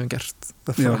stærsta sem við hefum gert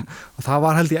og það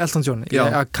var held ég Elton John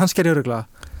kannski er ég örugglega,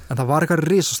 en það var eitthvað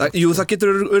risastórt. Jú, það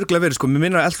getur örugglega verið sko, mér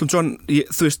minna Elton John,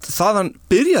 þú veist, þaðan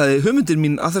byrjaði hugmyndin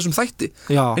mín að þessum þætti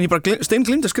en ég bara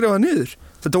steinglimdi að skrifa það niður.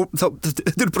 Þetta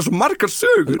eru bara svo margar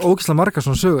sögur, ógeðslega margar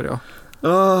svona sögur.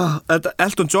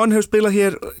 Elton John hefur spilað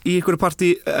hér í einhverju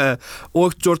partí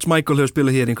og George Michael hefur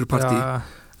spilað hér í einhverju partí.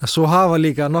 Svo hafa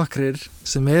líka nokkrir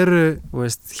sem eru,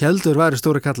 veist, heldur væri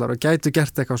stóri kallar og gætu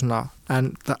gert eitthvað svona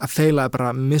en það feilaði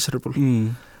bara miserable.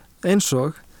 Eins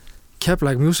og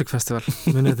Keflavík Music Festival,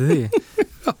 munið þetta því?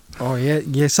 Og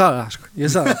ég sagði það, sko, ég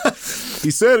sagði það.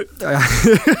 Ég sagði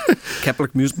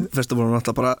Keflavík Music Festival var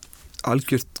náttúrulega bara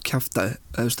algjört kjaftaði,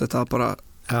 þetta var bara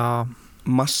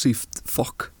massíft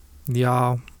fokk.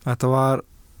 Já, þetta var...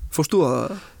 Fórst þú að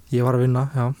það? Ég var að vinna,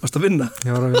 já. Varst að vinna? Ég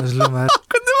var að vinna sem hljómaður.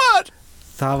 Hvernig var?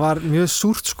 Það var mjög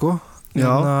súrt sko.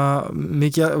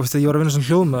 Mikið, veist, ég var að vinna sem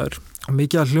hljóðmaður og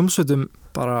mikið af hljómsveitum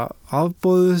bara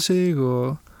afbóðuðu sig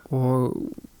og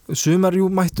sumar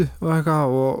mættu og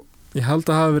eitthvað og ég held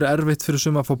að það hafi verið erfitt fyrir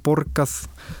sumar að fá borgað.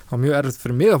 Það var mjög erfitt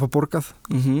fyrir mig að fá borgað.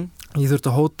 Ég þurfti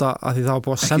að hóta að því það var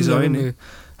búið að semja mig.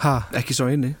 Ekki svo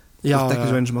inni. Já, þú ert ekki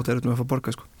svo einu sem átti erfitt með að fá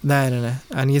borgað sko. Nei,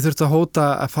 en ég þurfti að hóta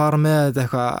að fara með þetta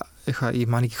eitthvað, ég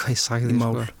man ekki hvað ég sagði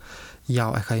sko. Já,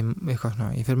 eitthvað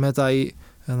svona, ég fyrir með þetta í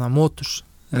Motus,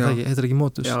 heitir ekki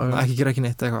Motus, ekki gera ekki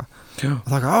neitt eitthvað og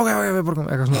það ok, við borgum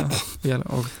eitthvað svona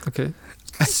okay.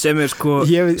 sem er sko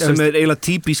sem er eiginlega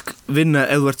típisk vinna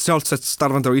ef þú ert sjálfsett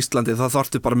starfandi á Íslandi, það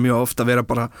þarftu bara mjög ofta að vera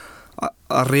bara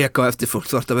að reka á eftir fólk,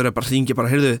 þú ert að vera bara að hringja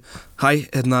bara, heyrðu, hæ,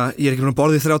 ég er ekki búin að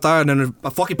borða í 3 dagar en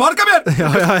að fokki borga mér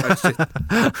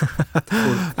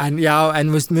en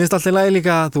mér finnst alltaf lagi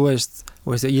líka, þú veist,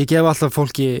 ég gef alltaf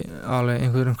fólki alveg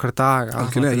einhver dag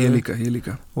algjörlega, ég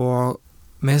líka og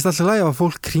mér finnst alltaf lagi að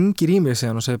fólk kringir í mig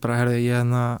síðan og segir bara, heyrðu,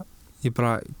 ég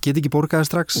bara get ekki borgaði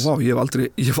strax. Vá, ég hef aldrei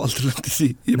lendið því.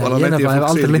 Ég hef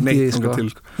aldrei lendið því,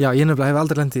 sko. Já, ég nefnilega hef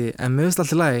aldrei lendið því, en mér finnst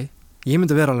alltaf lagi, ég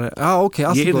myndi vera alveg, ok,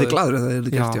 allt ég yrði glaður að það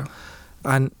yrði gert, já.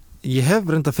 En ég hef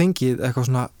reynda fengið eitthvað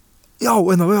svona, já,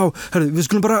 heyrðu, við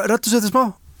skulum bara redda sér þetta smá,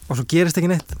 og svo gerist ekki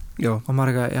neitt. Já. Og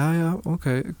maður eitthvað, já, ok,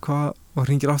 hvað, og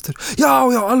hringir aftur, já,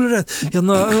 alveg rétt,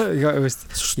 veist.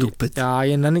 Svo stúpid. Já,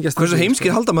 ég nenni ekki að hversu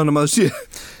heimskir halda maður að sé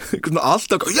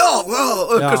alltaf, já,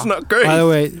 eitthvað svona gauð. By the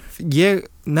way, ég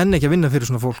nenni ekki að vinna fyrir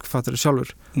svona fólk, fattur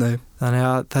sjálfur. Nei. Þannig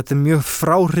að þetta er mjög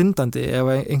fráhrindandi ef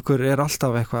einhver er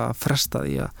alltaf eitthvað að fresta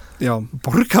því að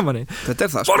borga manni. Þetta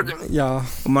er það, sko. Já.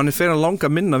 Og manni fer að langa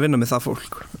minna að vinna með það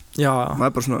fólk. Já. Maður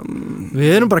er bara svona... Við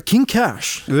erum bara king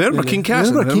cash. Við erum bara king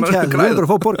cash. Við erum bara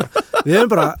að fá borga. Við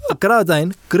erum bara að græða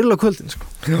daginn, grilla kvöldin, sko.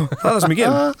 Já, það er það sem ég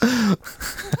gerum.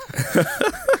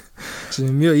 Sem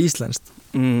er mjög íslenskt.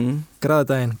 Græða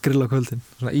daginn, grill á kvöldin.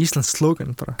 Svona Íslands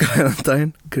slogan bara. Græða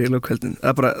daginn, grill á kvöldin.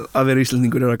 Það er bara að vera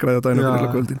Íslandingur að græða daginn og grill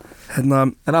á kvöldin.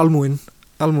 En almúin.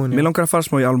 Mér langar að fara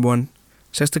smá í almúin.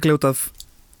 Sérstaklega út af,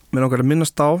 mér langar að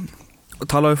minnast á og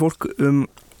tala við fólk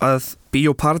að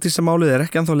bíóparadísamálið er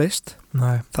ekki ennþá leyst.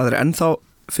 Nei. Það ennþá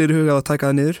fyrirhugað að taka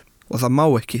það niður og það má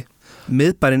ekki.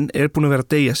 Miðbærinn er búin að vera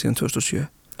að deyja síðan 2007.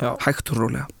 Já. Hægt og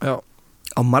rólega. Já.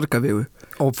 Á marga vegu.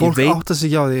 Og fólk áttar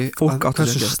sig á því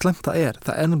hversu slæmt það er.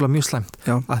 Það er nefnilega mjög slæmt.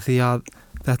 Já. Af því að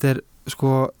þetta er sko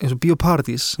eins og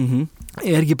bíóparadís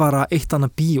er ekki bara eitt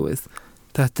annað bíóið.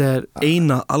 Þetta er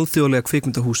eina alþjóðlega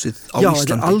kvikmyndahúsið á Íslandi. Já,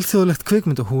 þetta er alþjóðlegt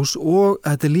kvikmyndahús og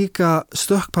þetta er líka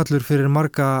stökkpallur fyrir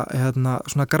marga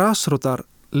svona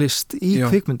grasrótarlist í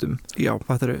kvikmyndum. Já,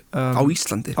 á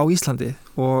Íslandi. Á Íslandi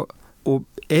og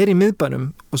er í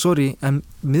miðbænum og en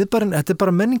miðbærin, þetta er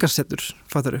bara menningarsettur,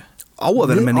 fattaru? Á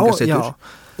að vera menningarsettur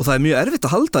og það er mjög erfitt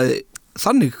að halda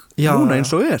þannig núna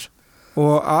eins og er.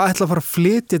 Og að ætla að fara að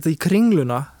flytja þetta í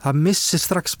kringluna, það missir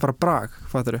strax bara brag,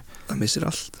 fattaru? Það missir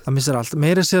allt.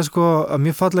 Meira sé sko að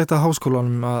mjög fallegt að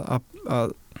háskólanum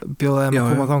að bjóða þeim að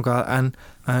koma þangað en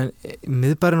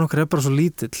miðbærin okkar er bara svo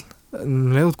lítill.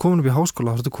 Leðut komin upp í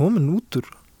háskóla, þá ertu komin út úr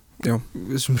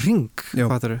þessum ring,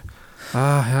 fattaru?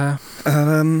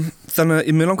 Þannig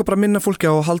að mér langar bara að minna fólki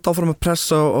á að halda áfram að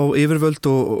pressa á yfirvöld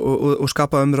og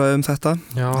skapa umræðu þetta,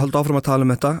 halda áfram að tala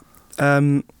þetta.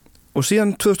 Og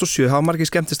síðan 2007 hafa margir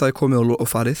skemmtistaði komið og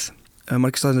farið,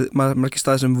 margir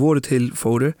staði sem voru til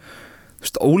fóru.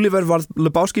 Oliver var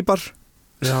Lebowski-bar,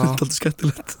 þetta er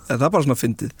skemmtilegt, en það er bara svona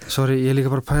fyndið. Sorry, ég er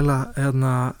líka bara að pæla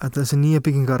þessi nýja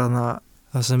byggingar,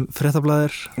 það sem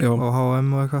Fréttablaðir og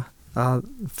H&M og eitthvað, að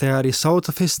þegar ég sá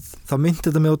þetta fyrst þá myndi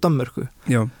þetta mig á Danmörku.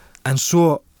 Já. En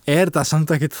svo er þetta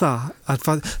samt ekkert það að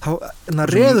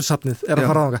reðursafnið er að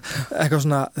fara á eitthvað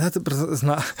svona, þetta er bara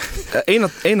svona eina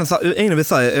við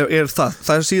það er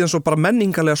það er síðan svo bara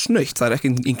menningarlega snautt. Það er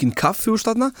engin kaffihús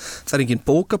þarna, það er engin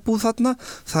bókabúð þarna,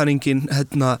 það er engin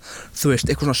þú veist,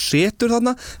 eitthvað svona setur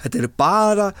þarna. Þetta eru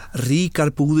bara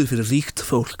ríkar búðir fyrir ríkt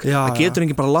fólk. Það getur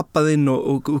engin bara labbað inn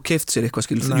og keypt sér eitthvað,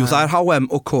 skil. Jú, það er H&M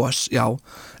og KOS, já,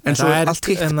 en svo er allt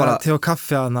hitt bara te og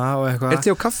kaffi þarna og eitthvað. Er te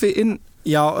og kaffi inn?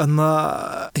 Já, en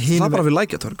það bara við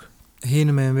Lækjartorg.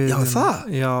 Hinum megin við. Já, það?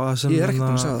 Já, ég er ekkert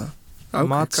búin að segja það.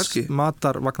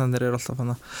 Matarvagnarnir eru alltaf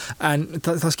hana. En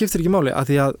það skiptir ekki máli, af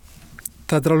því að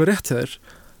þetta er alveg rétt hjá þér.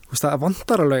 Það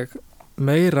vantar alveg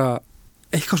meira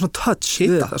eitthvað svona touch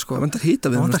við þetta, sko. Það vantar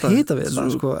hita við þetta,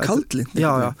 sko. Kaldlynt.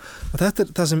 Já. Og þetta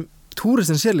er það sem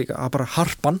túristinn sér líka, að bara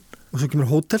harpan og svo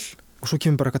kemur hótel og svo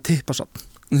kemur bara eitthvað tippasafn.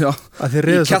 Já,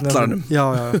 í kjallaranum. Já.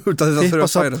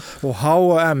 Tippasafn og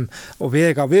H&M og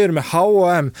við erum með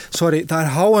H&M. Sorry, það er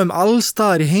H&M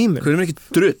allstaðar í heiminum. Hverjum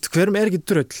er ekki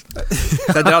drull?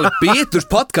 Þetta er alveg biturs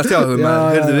podcast hjá þau.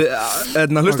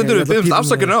 Hlustendur, við biðumst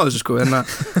afsakirinn á þessu, sko.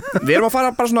 Við erum að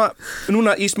fara bara svona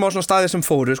núna í smá svona staði sem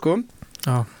fóru, sko.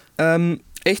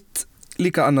 Eitt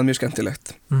líka annað mjög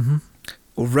skemmtilegt.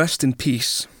 Og Rest in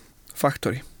Peace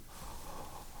Factory.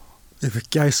 Ég fyrir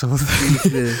gæsa á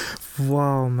það.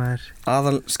 Vá, mér.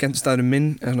 Aðal skemmtistæðurinn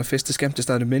minn, eða svona fyrsti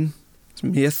skemmtistæðurinn minn,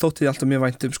 sem ég þótti alltaf mjög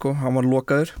vænt sko, hann var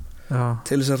lokaður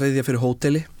til þess að reiðja fyrir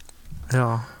hóteli.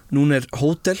 Já. Núna er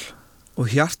hótel og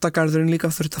Hjartagarðurinn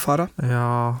líka þurft að fara.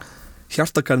 Já.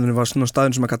 Hjartagarðurinn var svona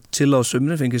staðurinn sem að gæti chilla á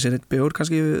sumri, fengið sér eitt bjór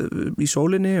kannski í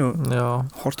sólinni og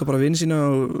horta bara vini sína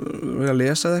og vera að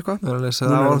lesa eða eitthvað.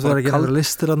 Það var ekki að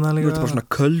listir að það líka. Nú er þetta bara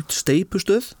svona köld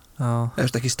steipustöð.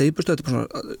 Eða ekki steipustöð, þetta er bara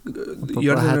svona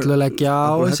bara helluleggja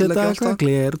á þessi þetta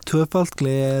gler, tvöfalt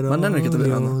gler mann ennur ekki að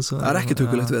vera hana, það er ekki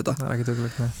tökulegt við þetta.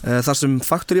 Þar sem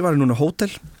Factory var núna hótel.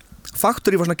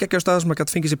 Factory var svona geggjaður staður sem maður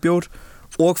gæti fengið sér bjór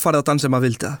og farið að dansa ef maður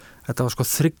vildi það. Þetta var sko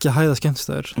 3 hæða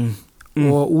skemmtistæður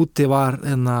og úti var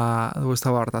þú veist,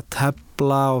 það var þetta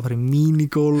tefla og farið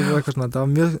minigólf og eitthvað svona, þetta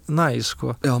var mjög næs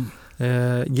sko. Já.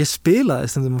 Ég spilaði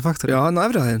stundum á Factory. Já, hann á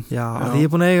efri hæðin. Já, ég er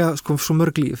búin að eiga sko svo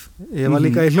mörg líf. Ég var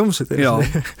líka í hljómsveit.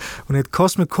 Hún heit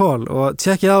Cosmic Call og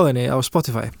tjekkið á henni á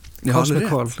Spotify. Cosmic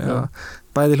Call.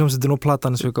 Bæði hljómsveitin og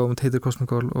platan sem við gáum heitir Cosmic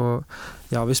Call og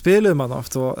já, við spiluðum hann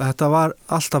oft og þetta var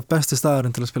alltaf besti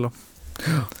staðurinn til að spila.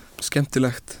 Já,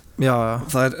 skemmtilegt. Já.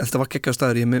 Þetta var geggjaður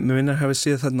staður. Mér minnir að hafi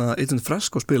séð þarna Agent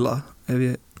Fresco spila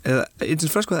eða Agent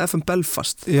Fresco eða FM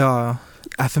Belfast. Já.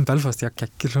 FM Belfast, já,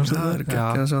 geggjur hljómsveit.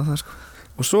 Það sko.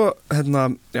 Og svo, núna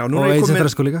er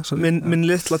ég komin minn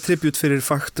litla tribut fyrir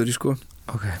Factory, sko.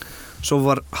 Okay. Svo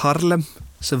var Harlem,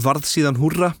 sem varð síðan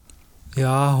Húrra.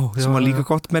 Já. Sem var líka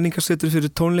gott menningarsetur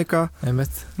fyrir tónleika.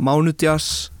 Einmitt.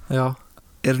 Mánudjass. Já.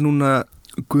 Er núna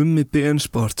Gummi BN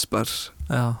Sportsbar.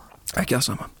 Já. Ekki það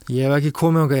sama. Ég hef ekki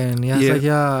komið á gæðin, ég ætla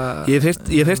ekki að...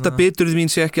 Ég hef heyrt að biturð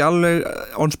mín sé ekki alveg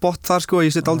on spot þar sko,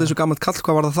 ég sitt aldrei svo gammalt kall,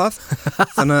 hvað var það?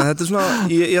 Þannig að þetta er svona,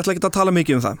 ég ætla ekki að tala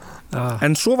mikið um það.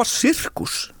 En svo var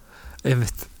sirkus.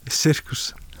 Einmitt, sirkus.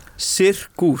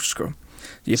 Sirkus, sko.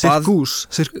 Sirkus?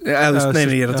 Nei,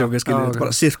 ég er að tjóka, þetta er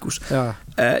bara sirkus.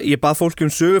 Ég bað fólki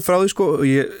um sögu frá því, sko, og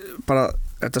ég bara,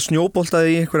 þetta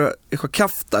snjóboltaði í eitthvað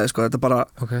kjaftaði, sko, þetta bara...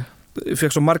 Ég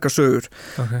fekk svo margar sögur.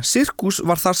 Sirkus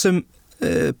var þar sem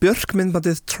Björk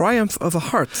myndbandið Triumph of a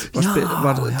Heart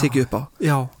var tekið upp á.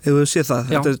 Hefur þú séð það?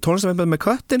 Þetta er tónlistarmyndband með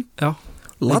köttin.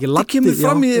 Latti kemur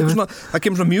fram í svona, það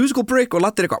kemur svona musical break og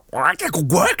Latti er eitthvað og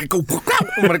maður er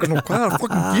eitthvað svona, hvað er að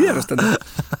fucking gerast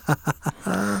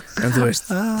en þú veist,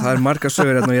 það er margar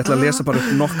sögur og ég ætla að lesa bara upp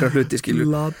nokkra hluti, skilju.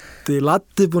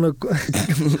 Latti búin að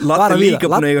Latti líka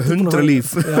búin að eiga 100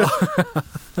 líf.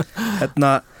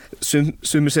 Hérna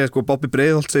sumir segja, sko, Bobby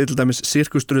Breiðholt segir til dæmis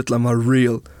sirkusdrullan var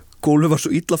real. Gólfið var svo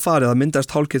illa farið að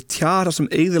myndaðist hálfgerð tjara sem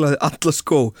eyðilaði alla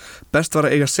skó. Best var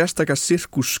að eiga sérstaka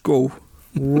sirkusskó.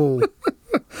 Wow.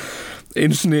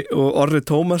 Einu sinni, og Orri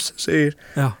Tómas segir,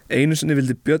 einu sinni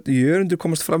vildi Björn Jörundur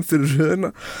komast fram fyrir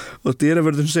röðina og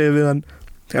dyravörðun segir við hann,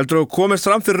 heldur þú komast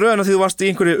fram fyrir röðina því þú varst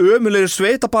í einhverju ömulegri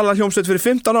sveitaballa hljómsveit fyrir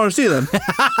 15 árum síðan?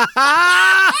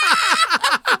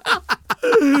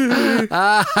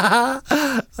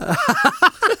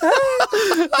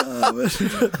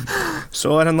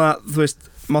 Svo er hérna, þú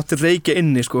veist, mátti reykja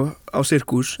inni, sko, á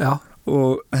sirkus.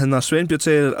 Og hérna Sveinbjörn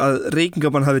segir að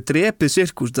reykingabann hafi drepið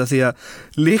sirkus því að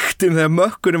lyktin þegar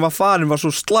mökkurinn var farin var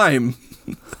svo slæm.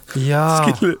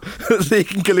 Skilu,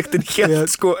 reykingalyktin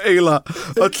hélt sko eiginlega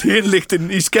öll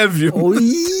hinlyktin í skefjum.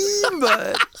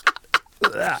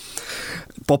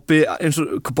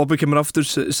 Bobby kemur aftur,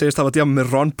 segist hafa djama með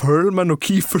Ron Perlman og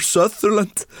Kiefer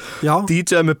Sutherland.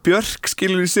 DJ með Björk,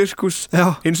 skilur í sirkus.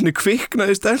 Eins og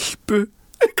kviknaði stelpu.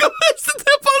 Þetta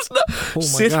er bara svona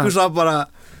sirkus var bara...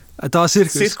 Þetta var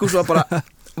sirkus. Sirkus var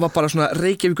bara svona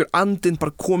Reykjavíkur andinn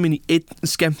bara komin í einn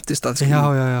skemmtistað.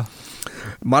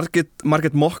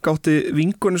 Margrét Mokk átti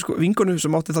vinkonu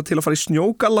sem átti það til að fara í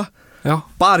snjógalla.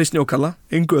 Bara í snjógalla,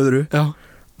 engu öðru.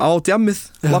 Á djammið,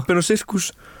 lappin á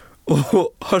sirkus og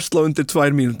hörsla undir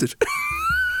 2 mínútur.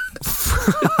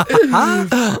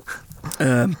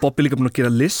 Bobby líka búin að gera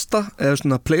lista eða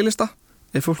svona playlista,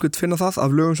 ef fólk vil finna það,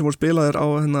 af lögum sem voru spilaðir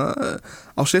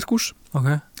á sirkus.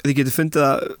 Þið getið fundið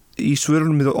það í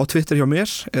svörunum á Twitter hjá mér,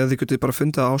 eða þið getið bara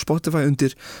fundið það á Spotify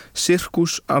undir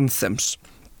Circus Anthems,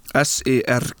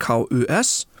 S-I-R-K-U-S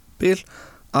bil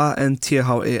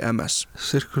A-N-T-H-E-M-S.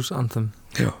 Circus Anthem.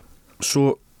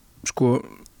 Svo, sko,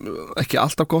 ekki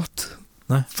alltaf gott.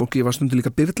 Fólki var stundum líka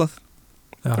byrlað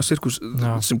á sirkus,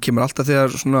 sem kemur alltaf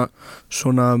þegar svona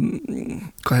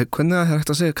hvernig það er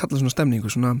hægt að segja, kalla svona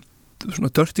stemningu, svona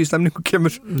dirty stemningu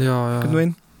kemur.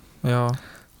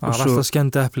 Það var alltaf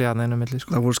skemmt epli að neina milli,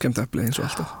 sko. Það voru skemmt epli eins og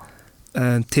alltaf.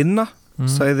 Tinna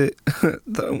sagði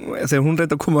þegar hún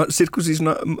reyndi að koma sirkus í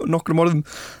svona nokkrum orðum,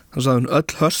 þá sagði hún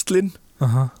öll höstlin,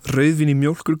 rauðvín í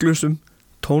mjólkurglösum,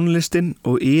 tónlistin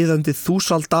og iðandi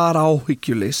þúsaldar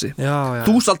áhyggjuleysi.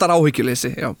 Þúsaldar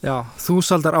áhyggjuleysi,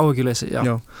 þúsaldar áhyggjuleysi,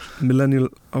 millennial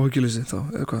áhyggjuleysi þá,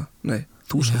 eða hvað? Nei,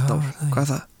 þúsaldar, hvað er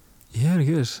það? Ég er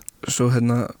ekki viss. Svo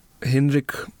hérna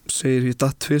Hinrik segir, ég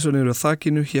datt 2 niður á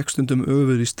þakinu, hékk stundum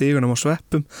öfur í stigunum á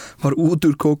sveppum, var út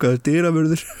úr kókaður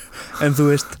dyravörður, en þú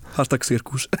veist, hashtag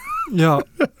sirkus.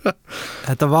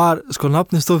 Þetta var, sko,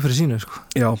 nafnið stóð fyrir sínu, sko.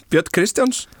 Björn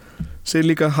Kristjáns segir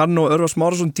líka, hann og Örvar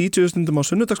Smárasson DJ stundum á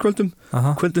sunnudagskvöldum,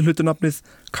 kvöldin hlutu nafnið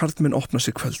Karlmenn opna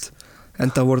sig kvöld.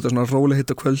 Enda voru þetta svona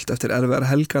rólehitta kvöld eftir erfiðar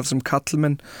helgar sem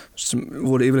kallmenn, sem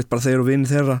voru yfirleitt bara þeir og vinir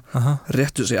þeirra,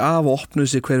 réttu sig af og opnuðu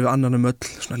sig hver við annan öll,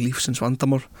 svona lífsins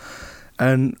vandamál.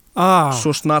 En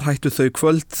svo snar hættu þau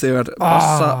kvöld þegar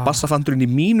bassafandurinn í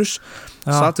mínus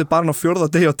satt við barn á 4.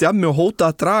 degi á djammi og hótaði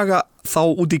að draga þá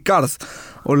út í garð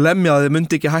og lemjaði,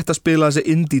 myndi ekki hætta að spila þessi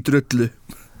indie drullu.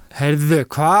 Heyrðu,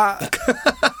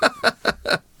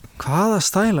 hvaða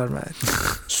stælar með þetta?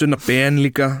 Sunna Ben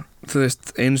líka, þú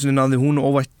veist, einu sinni náði hún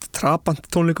óvætt trapant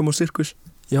tónleikum á sirkus.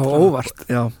 Óvart.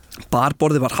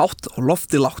 Barborðið var hátt og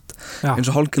loftið lágt,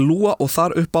 eins og hálfgeir lúa og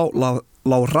þar upp á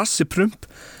lá Rassi Prump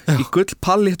í gull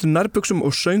palléttu nærbuxum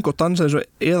og söng og dansaði eins og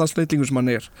eðalsnillingur sem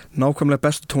hann er. Nákvæmlega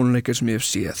bestu tónleikir sem ég hef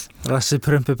séð. Rassi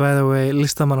Prump er by the way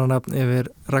listamannanafn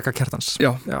yfir Ragga Kjartans.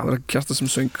 Ragga Kjartans sem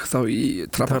söng þá í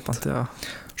trapant.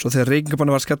 Svo þegar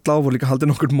reykingabanni var skella á voru líka haldið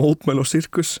nokkur mótmæl á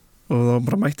sirkus og þá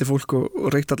bara mætti fólk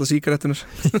og reykti alla sígarettunar.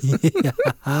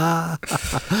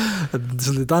 Þetta er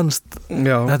svolítið danst.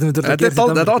 Þetta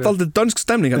er aldrei dönsk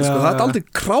stemning, sko. Það er aldrei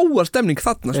kráar stemning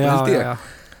þarna, sko, held ég.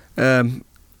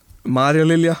 Marja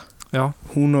Lilja,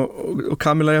 hún og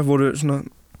Camilla voru svona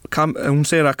hún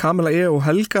segir að Kamilla E. og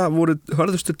Helga voru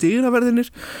hörðustu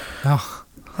dyraverðinir. Já.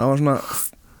 Það var svona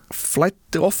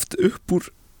flætti oft upp úr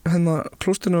hennar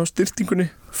klóstinu og styrtingunni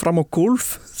fram á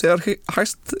gólf þegar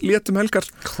hæst létum helgar.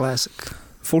 Classic.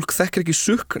 Fólk þekkir ekki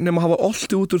sukk nema hafa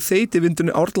olti út úr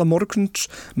þeytivindunni Árla morguns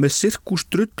með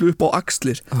sirkusdrullu upp á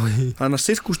axlir. Þannig að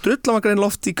sirkusdrulla var grein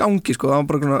loft í gangi, sko.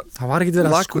 Það var ekkert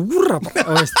verið að skúra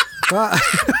bara,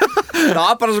 það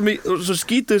var bara svo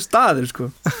skítuð staðir, sko.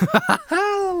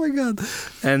 Oh my god.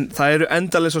 En það eru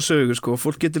endalesa sögur, sko.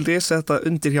 Fólk getur lesið þetta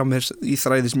undir hjá mér í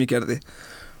þræði sem ég gerði.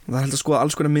 Og það held að skoða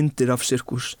alls konar myndir af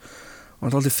sirkus. Og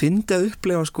það er alltaf fyndið að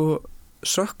upplefa, sko,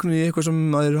 söknu í eitthvað sem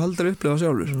maður haldur að upplefa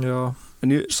sjálfur. Já. En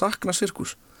ég sakna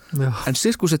sirkus. Já. En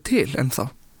sirkus til ennþá.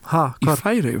 Í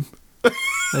Færeyjum.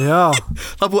 Já.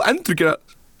 Það er búið að endurgera,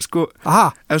 sko,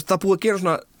 það er búið að gera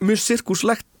svona mjög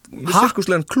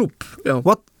sirkuslegan klúbb.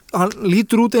 What? Hann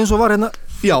lítur út eins og var hérna.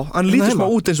 Já, hann lítur smá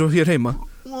út eins og hér heima.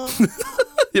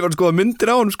 Ég var að skoða myndir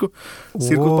á hann, sko.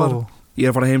 Sirkusbar. Ég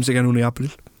er að fara heimsækja núna í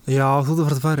apríl. Já, þú ert að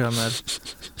fara til Færeyja með þér.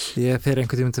 Ég fer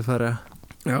einhvern tímann til Færeyja.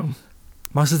 Já.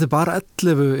 Manstu þetta bara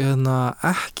 11, hérna,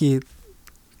 ekki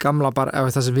gamla bar,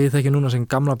 ef það sem við þekkjum núna sem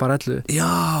gamla bar 11.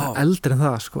 Já. Eldri en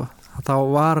það, sko. Þá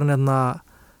var hann hérna.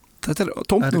 Þetta er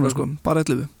tómt núna, sko, bara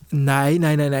 11. Nei,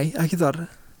 ekki þar.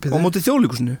 Á móti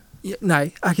Þjóðleikhúsinu? Nei,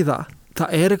 ekki það. Það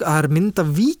er mynd af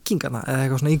víkingana eða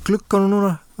eitthvað svona í glugganum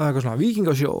núna, eitthvað svona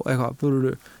víkingasjó,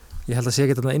 eitthvað. Ég held að sé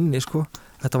ekki þarna inni, sko.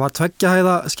 Þetta var 2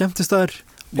 hæða skemmtistæður,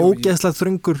 ógeðslega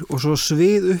þröngur og svo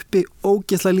svið uppi,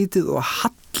 ógeðslega lítið og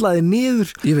hallaði niður.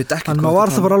 Ég veit ekki. Þannig maður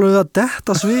var það bara alveg að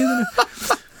detta sviðinu.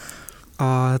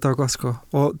 Þetta var gott, sko.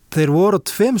 Og þeir voru á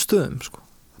 2 stöðum, sko.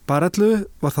 Bar 11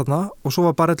 var þarna og svo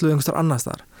var bar 11 einhvers staðar annars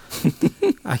þar.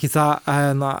 Ekki það,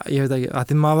 ég veit ekki, að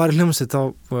því maður var í hljómsveit þá,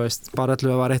 veist, bar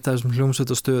 11 var eitt af þessum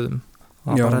hljómsveit og stöðum.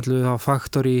 Bar 11 það var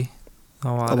Factory.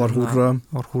 Það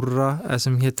var Húrra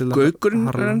sem hétt Gaugurinn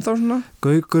er ennþá svona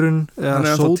Gaugurinn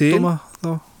eða Sódóma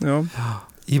þá. Já.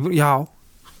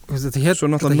 Þetta hétt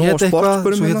eitthvað,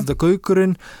 svo hétt þetta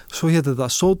Gaugurinn, svo hétt þetta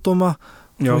Sódóma,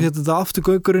 svo hétt þetta aftur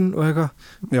Gaugurinn og eitthvað.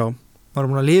 Já. Maður er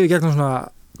búin að lifa í gegnum svona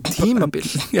tímabil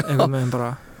eitthvað með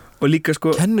bara og líka, sko,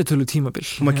 kennitölu tímabil.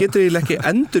 Maður getur eiginlega ekki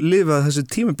endur lifað þessi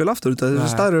tímabil aftur út af þessi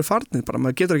staður eru farnir bara,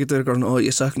 maður getur ekki verið svona,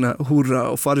 ég sakna Húrra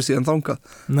og farið síðan þangað.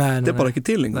 Þetta er bara ekki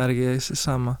til lengur. Það er ekki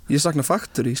sama. Ég sakna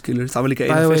Factory, skilur, það var líka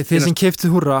þeir sem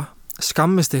keyptu Húrra,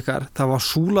 skammist ykkar, það var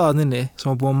súlaðan inni sem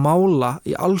var búið að mála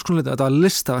í alls konar litum, þetta var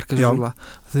listaverk súla,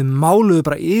 þau máluðu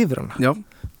bara yfir hana. Já.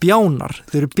 Bjánar,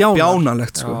 þau eru bjánar.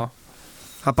 Bjánalegt, sko.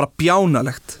 Það er bara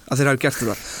bjánalegt að þeir hafi gert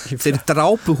þetta. Þeir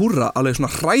drápu Húrra alveg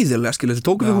svona hræðilega, skilur. Þeir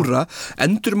tóku við Húrra,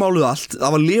 endurmáluðu allt,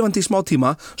 það var lifandi í smá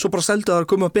tíma, svo bara seldu það að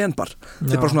koma á benbar.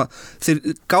 Þeir bara svona, þeir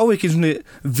gáðu ekki svona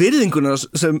virðinguna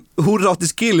sem Húrra átti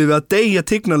skilið við að deyja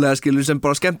tignalega, skilur, sem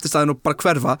bara skemmtist aðeins og bara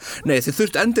hverfa. Nei, þeir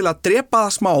þurftu endilega að drepa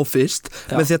það smá fyrst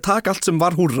með því að taka allt sem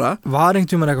var Húrra. Var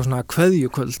einhvern tímann eitthvað svona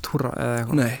kveðjukvöld Húrra eða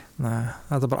eitthvað? Nei,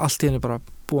 þetta bara allt í henni bara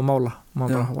búið að mála.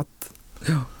 Bara, what?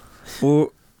 Já. Og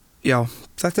já,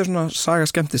 þetta er svona saga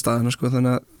skemmtistaðina, sko,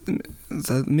 þannig að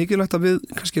það er mikilvægt að við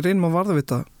kannski reynum að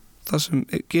varðavita það sem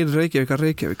gerir Reykjavík að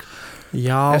Reykjavík.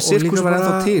 Já, og sirkus var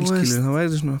ennþá til, skilur, það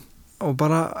væri svona og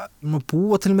bara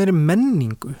búa til meiri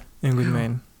menningu einhvern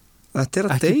veginn. Þetta er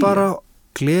að deyja. Ekki bara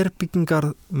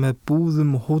glerbyggingar með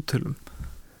búðum og hótelum.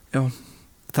 Já.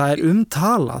 Það er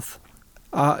umtalað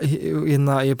að, ég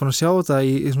er búin að sjá þetta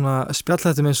í svona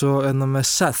spjallhættum eins og með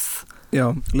Seth. Já,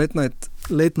 Late Night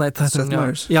Seth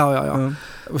Meyers. Já.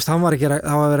 Veist, það var að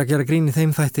vera að gera grín í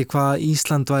þeim þætti hvað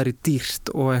Ísland væri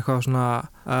dýrt og eitthvað svona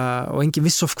og enginn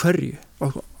viss of hverju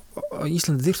og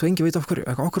Ísland er dýrt og enginn veit of hverju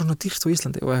eitthvað okkur svona dýrt á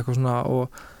Íslandi og eitthvað svona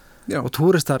og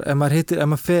túristar, ef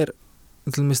maður fer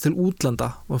til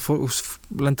útlanda og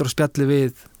lendur á spjalli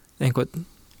við einhvern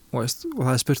og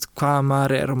það er spurt hvað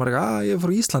maður er og maður er ég er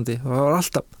frá Íslandi og það var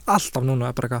alltaf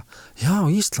núna bara eitthvað, já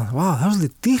Ísland, það er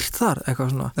svolítið dýrt þar eitthvað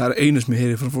svona. Það er einu sem ég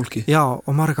heyri frá fólki. Já,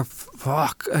 og maður er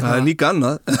fuck eitthvað. Það er líka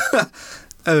annað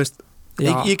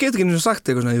ég get ekki eins og sagt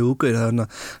eitthvað svona það er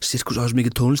sirkus á þessu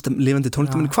mikið lifandi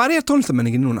tónlistamenning. Hvar er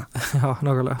tónlistamenningin núna? Já,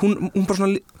 nákvæmlega. Hún bara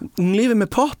svona, hún lifir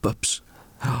með pop-ups.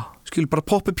 Já. Skil bara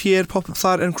pop-up hér, pop-up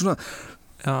þar en svona,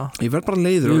 já. Ég verð bara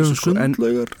leiður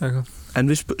en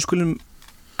við skulum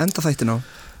enda þættin á.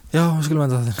 Já, við skulum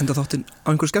enda þáttin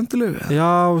á einhverju skemmtilegu. Já,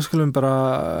 við skulum bara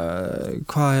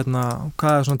hvað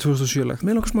er svona 2007-legt?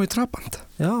 Mér langar smá í Trabant.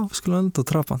 Já, við skulum enda á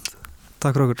Trabant.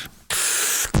 Takk fyrir okkur.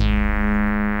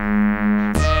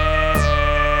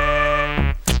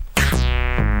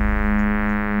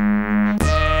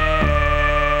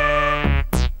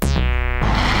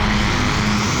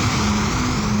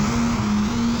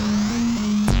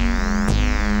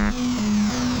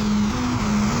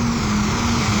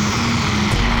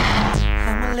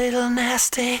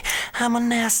 nasty, I'm a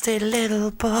nasty little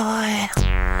boy.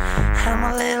 I'm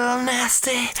a little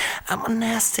nasty, I'm a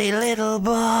nasty little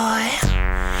boy.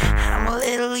 I'm a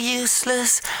little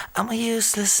useless, I'm a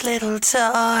useless little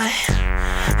toy.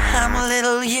 I'm a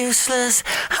little useless,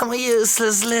 I'm a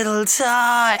useless little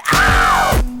toy.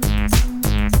 Ow!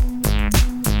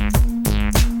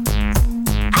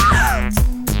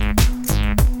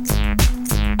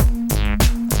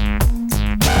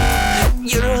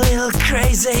 You're a little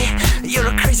crazy, you're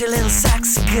a crazy little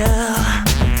sexy girl.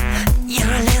 You're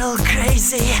a little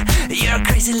crazy, you're a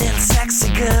crazy little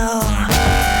sexy girl.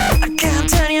 I can't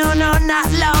turn you on all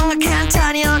night long, I can't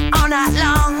turn you on all night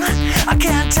long. I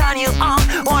can't turn you on,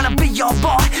 wanna be your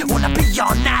boy, wanna be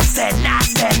your nasty,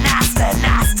 nasty, nasty,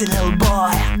 nasty little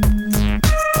boy.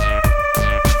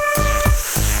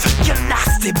 You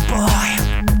nasty boy.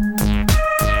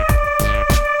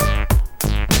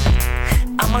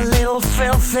 I'm a little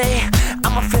filthy,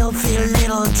 I'm a filthy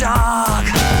little dog.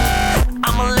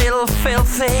 I'm a little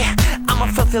filthy, I'm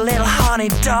a filthy little honey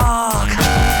dog.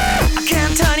 I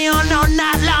can't turn you on all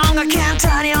night long, I can't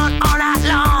turn you on all night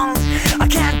long. I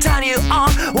can't turn you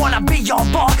on, wanna be your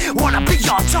boy, wanna be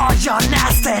your toy. You're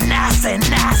nasty, nasty,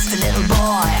 nasty little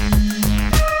boy.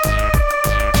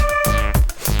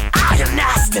 Ah, you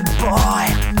nasty boy.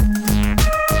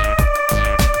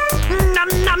 Nom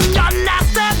nom, you're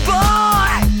nasty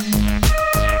boy.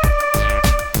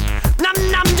 Nom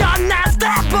nom, you're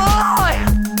nasty boy.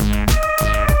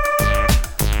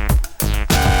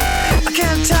 I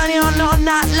can't turn you on all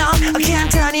night long, I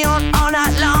can't turn you on all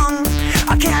night long.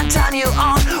 I can't turn you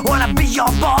on, wanna be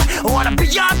your boy, wanna be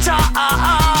your toy.